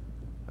grief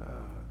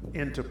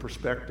into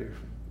perspective.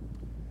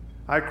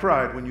 I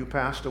cried when you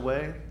passed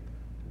away.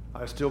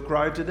 I still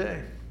cry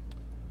today.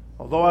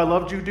 Although I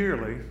loved you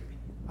dearly,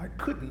 I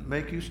couldn't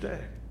make you stay.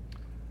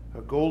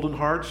 A golden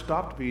heart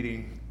stopped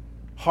beating,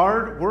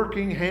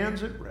 hard-working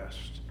hands at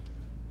rest.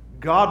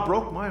 God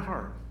broke my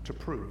heart to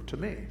prove to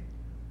me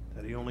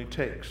that he only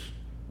takes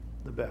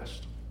the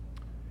best.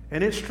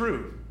 And it's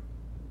true.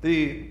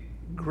 The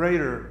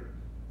greater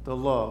the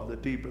love, the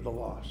deeper the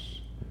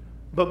loss.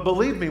 But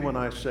believe me when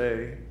I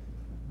say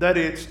that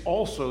it's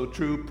also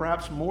true,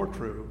 perhaps more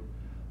true,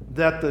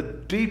 that the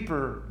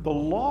deeper the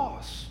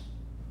loss,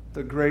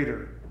 the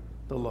greater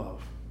the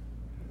love.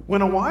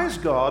 When a wise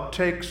God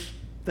takes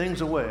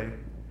things away,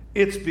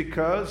 it's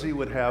because he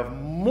would have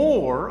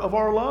more of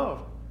our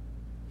love.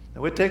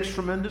 Now, it takes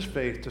tremendous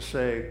faith to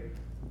say,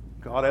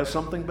 God has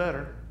something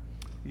better.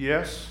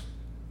 Yes,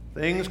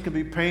 things can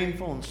be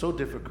painful and so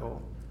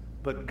difficult,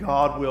 but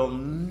God will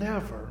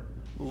never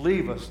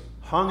leave us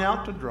hung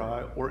out to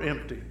dry or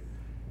empty.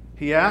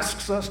 He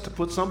asks us to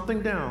put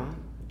something down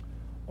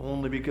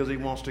only because he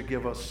wants to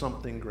give us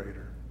something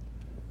greater.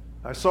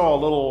 I saw a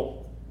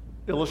little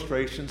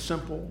illustration,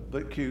 simple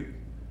but cute,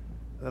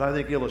 that I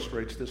think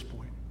illustrates this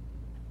point.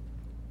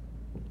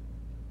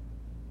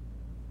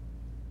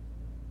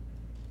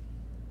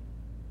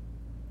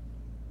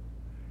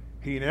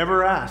 He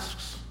never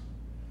asks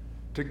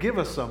to give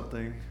us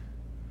something,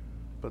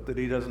 but that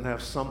he doesn't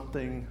have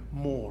something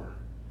more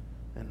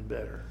and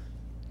better.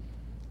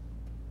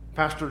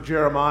 Pastor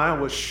Jeremiah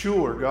was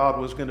sure God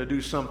was going to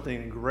do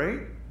something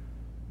great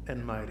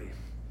and mighty.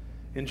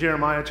 In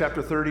Jeremiah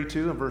chapter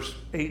 32 and verse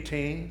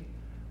 18,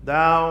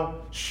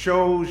 thou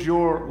shows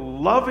your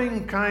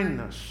loving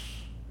kindness.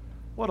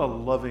 What a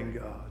loving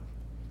God.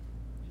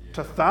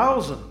 To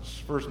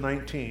thousands, verse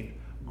 19.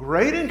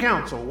 Great in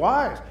counsel,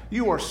 wise.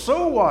 You are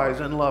so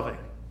wise and loving.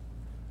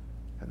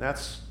 And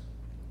that's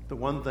the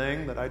one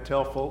thing that I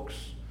tell folks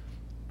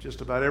just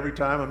about every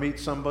time I meet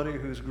somebody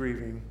who's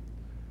grieving.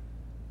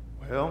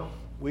 Well,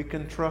 we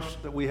can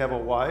trust that we have a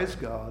wise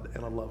God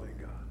and a loving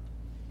God.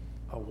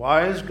 A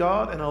wise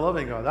God and a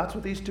loving God. That's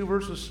what these two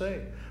verses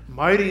say.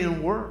 Mighty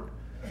in work.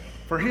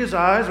 For his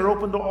eyes are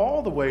open to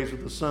all the ways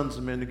of the sons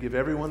of men to give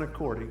everyone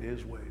according to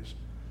his ways.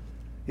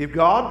 If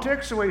God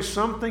takes away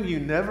something you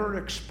never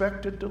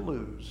expected to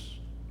lose,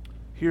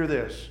 hear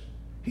this.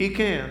 He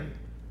can,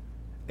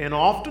 and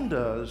often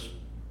does,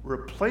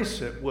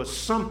 replace it with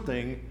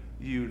something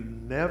you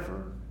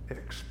never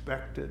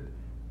expected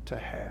to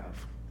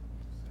have.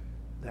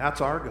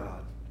 That's our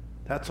God.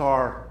 That's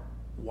our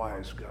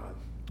wise God.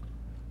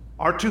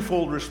 Our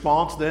twofold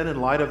response then in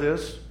light of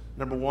this,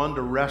 number one,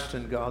 to rest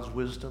in God's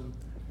wisdom,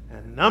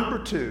 and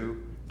number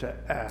two, to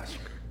ask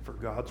for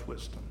God's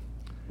wisdom.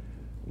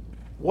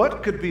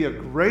 What could be a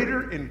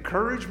greater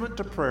encouragement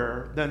to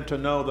prayer than to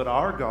know that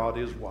our God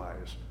is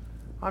wise?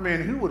 I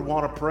mean, who would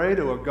want to pray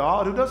to a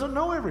God who doesn't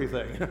know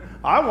everything?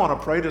 I want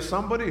to pray to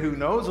somebody who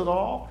knows it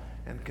all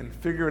and can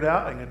figure it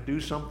out and can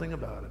do something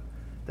about it.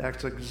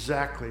 That's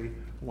exactly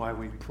why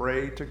we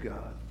pray to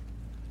God.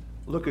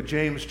 Look at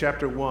James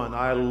chapter 1.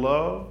 I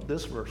love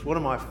this verse. One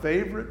of my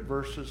favorite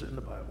verses in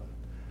the Bible.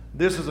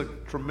 This is a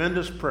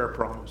tremendous prayer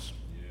promise.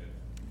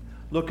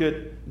 Look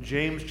at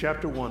James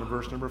chapter 1 and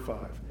verse number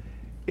 5.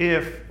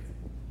 If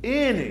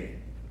any,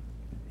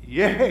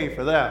 yay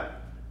for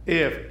that.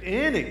 If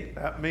any,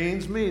 that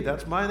means me,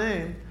 that's my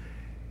name.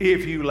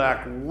 If you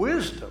lack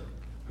wisdom,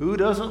 who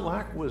doesn't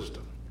lack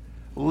wisdom?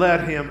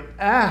 Let him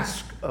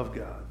ask of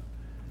God.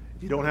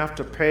 You don't have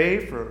to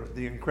pay for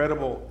the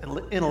incredible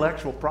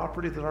intellectual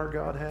property that our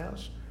God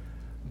has.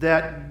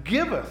 That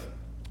giveth.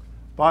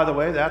 By the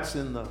way, that's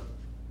in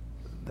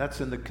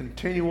the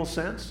continual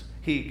sense.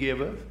 He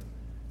giveth,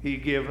 he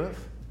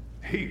giveth,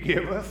 he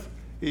giveth,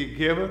 he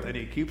giveth, and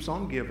he keeps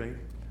on giving.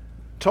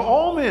 To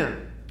all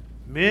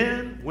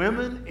men,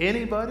 women,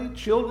 anybody,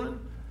 children,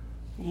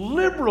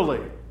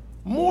 liberally,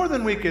 more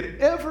than we could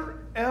ever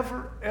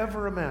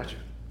imagine.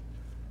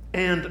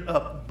 And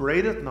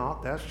upbraideth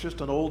not, that's just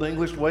an old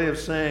English way of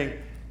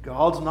saying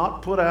God's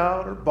not put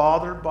out or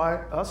bothered by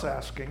us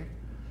asking.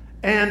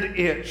 And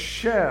it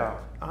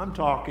shall, I'm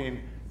talking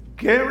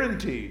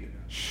guaranteed,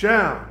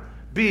 shall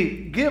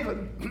be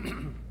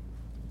given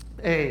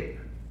a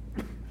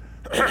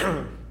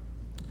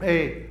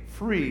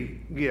free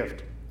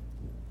gift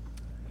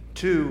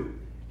to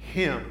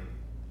him.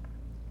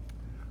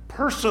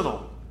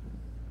 Personal.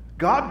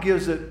 God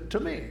gives it to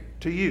me,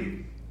 to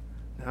you.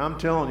 Now I'm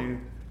telling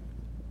you,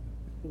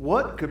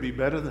 what could be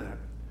better than that?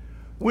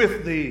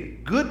 With the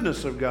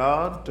goodness of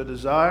God to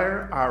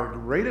desire our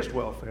greatest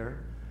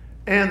welfare,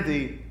 and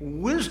the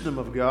wisdom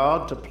of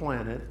God to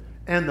plan it,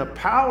 and the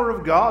power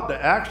of God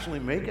to actually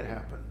make it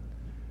happen,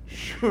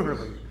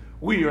 surely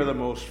we are the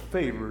most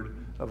favored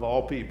of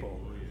all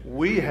people.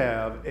 We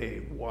have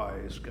a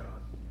wise God.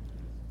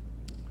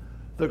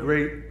 The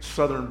great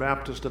Southern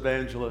Baptist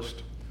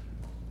evangelist,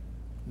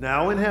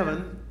 now in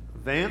heaven,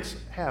 Vance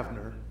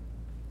Havner,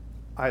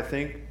 I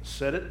think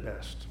said it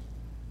best.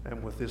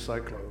 And with this I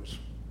close.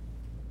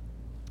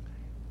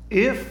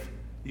 If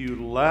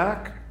you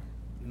lack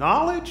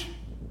knowledge,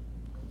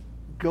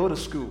 go to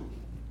school.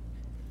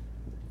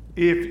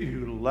 If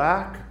you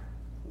lack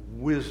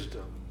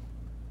wisdom,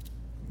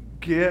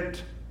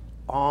 get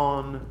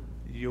on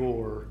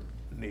your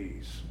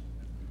knees.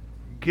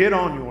 Get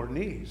on your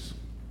knees.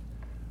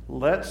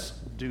 Let's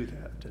do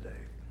that today.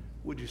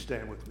 Would you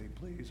stand with me,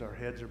 please? Our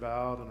heads are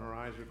bowed and our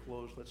eyes are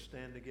closed. Let's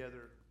stand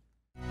together.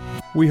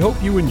 We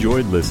hope you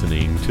enjoyed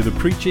listening to the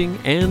preaching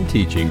and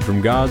teaching from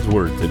God's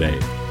Word today.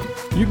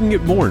 You can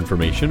get more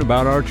information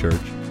about our church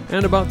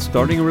and about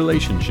starting a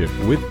relationship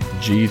with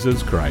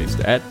Jesus Christ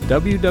at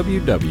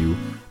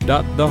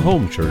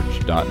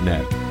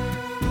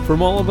www.thehomechurch.net.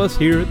 From all of us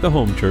here at the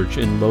Home Church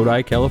in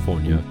Lodi,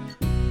 California,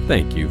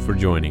 thank you for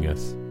joining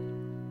us.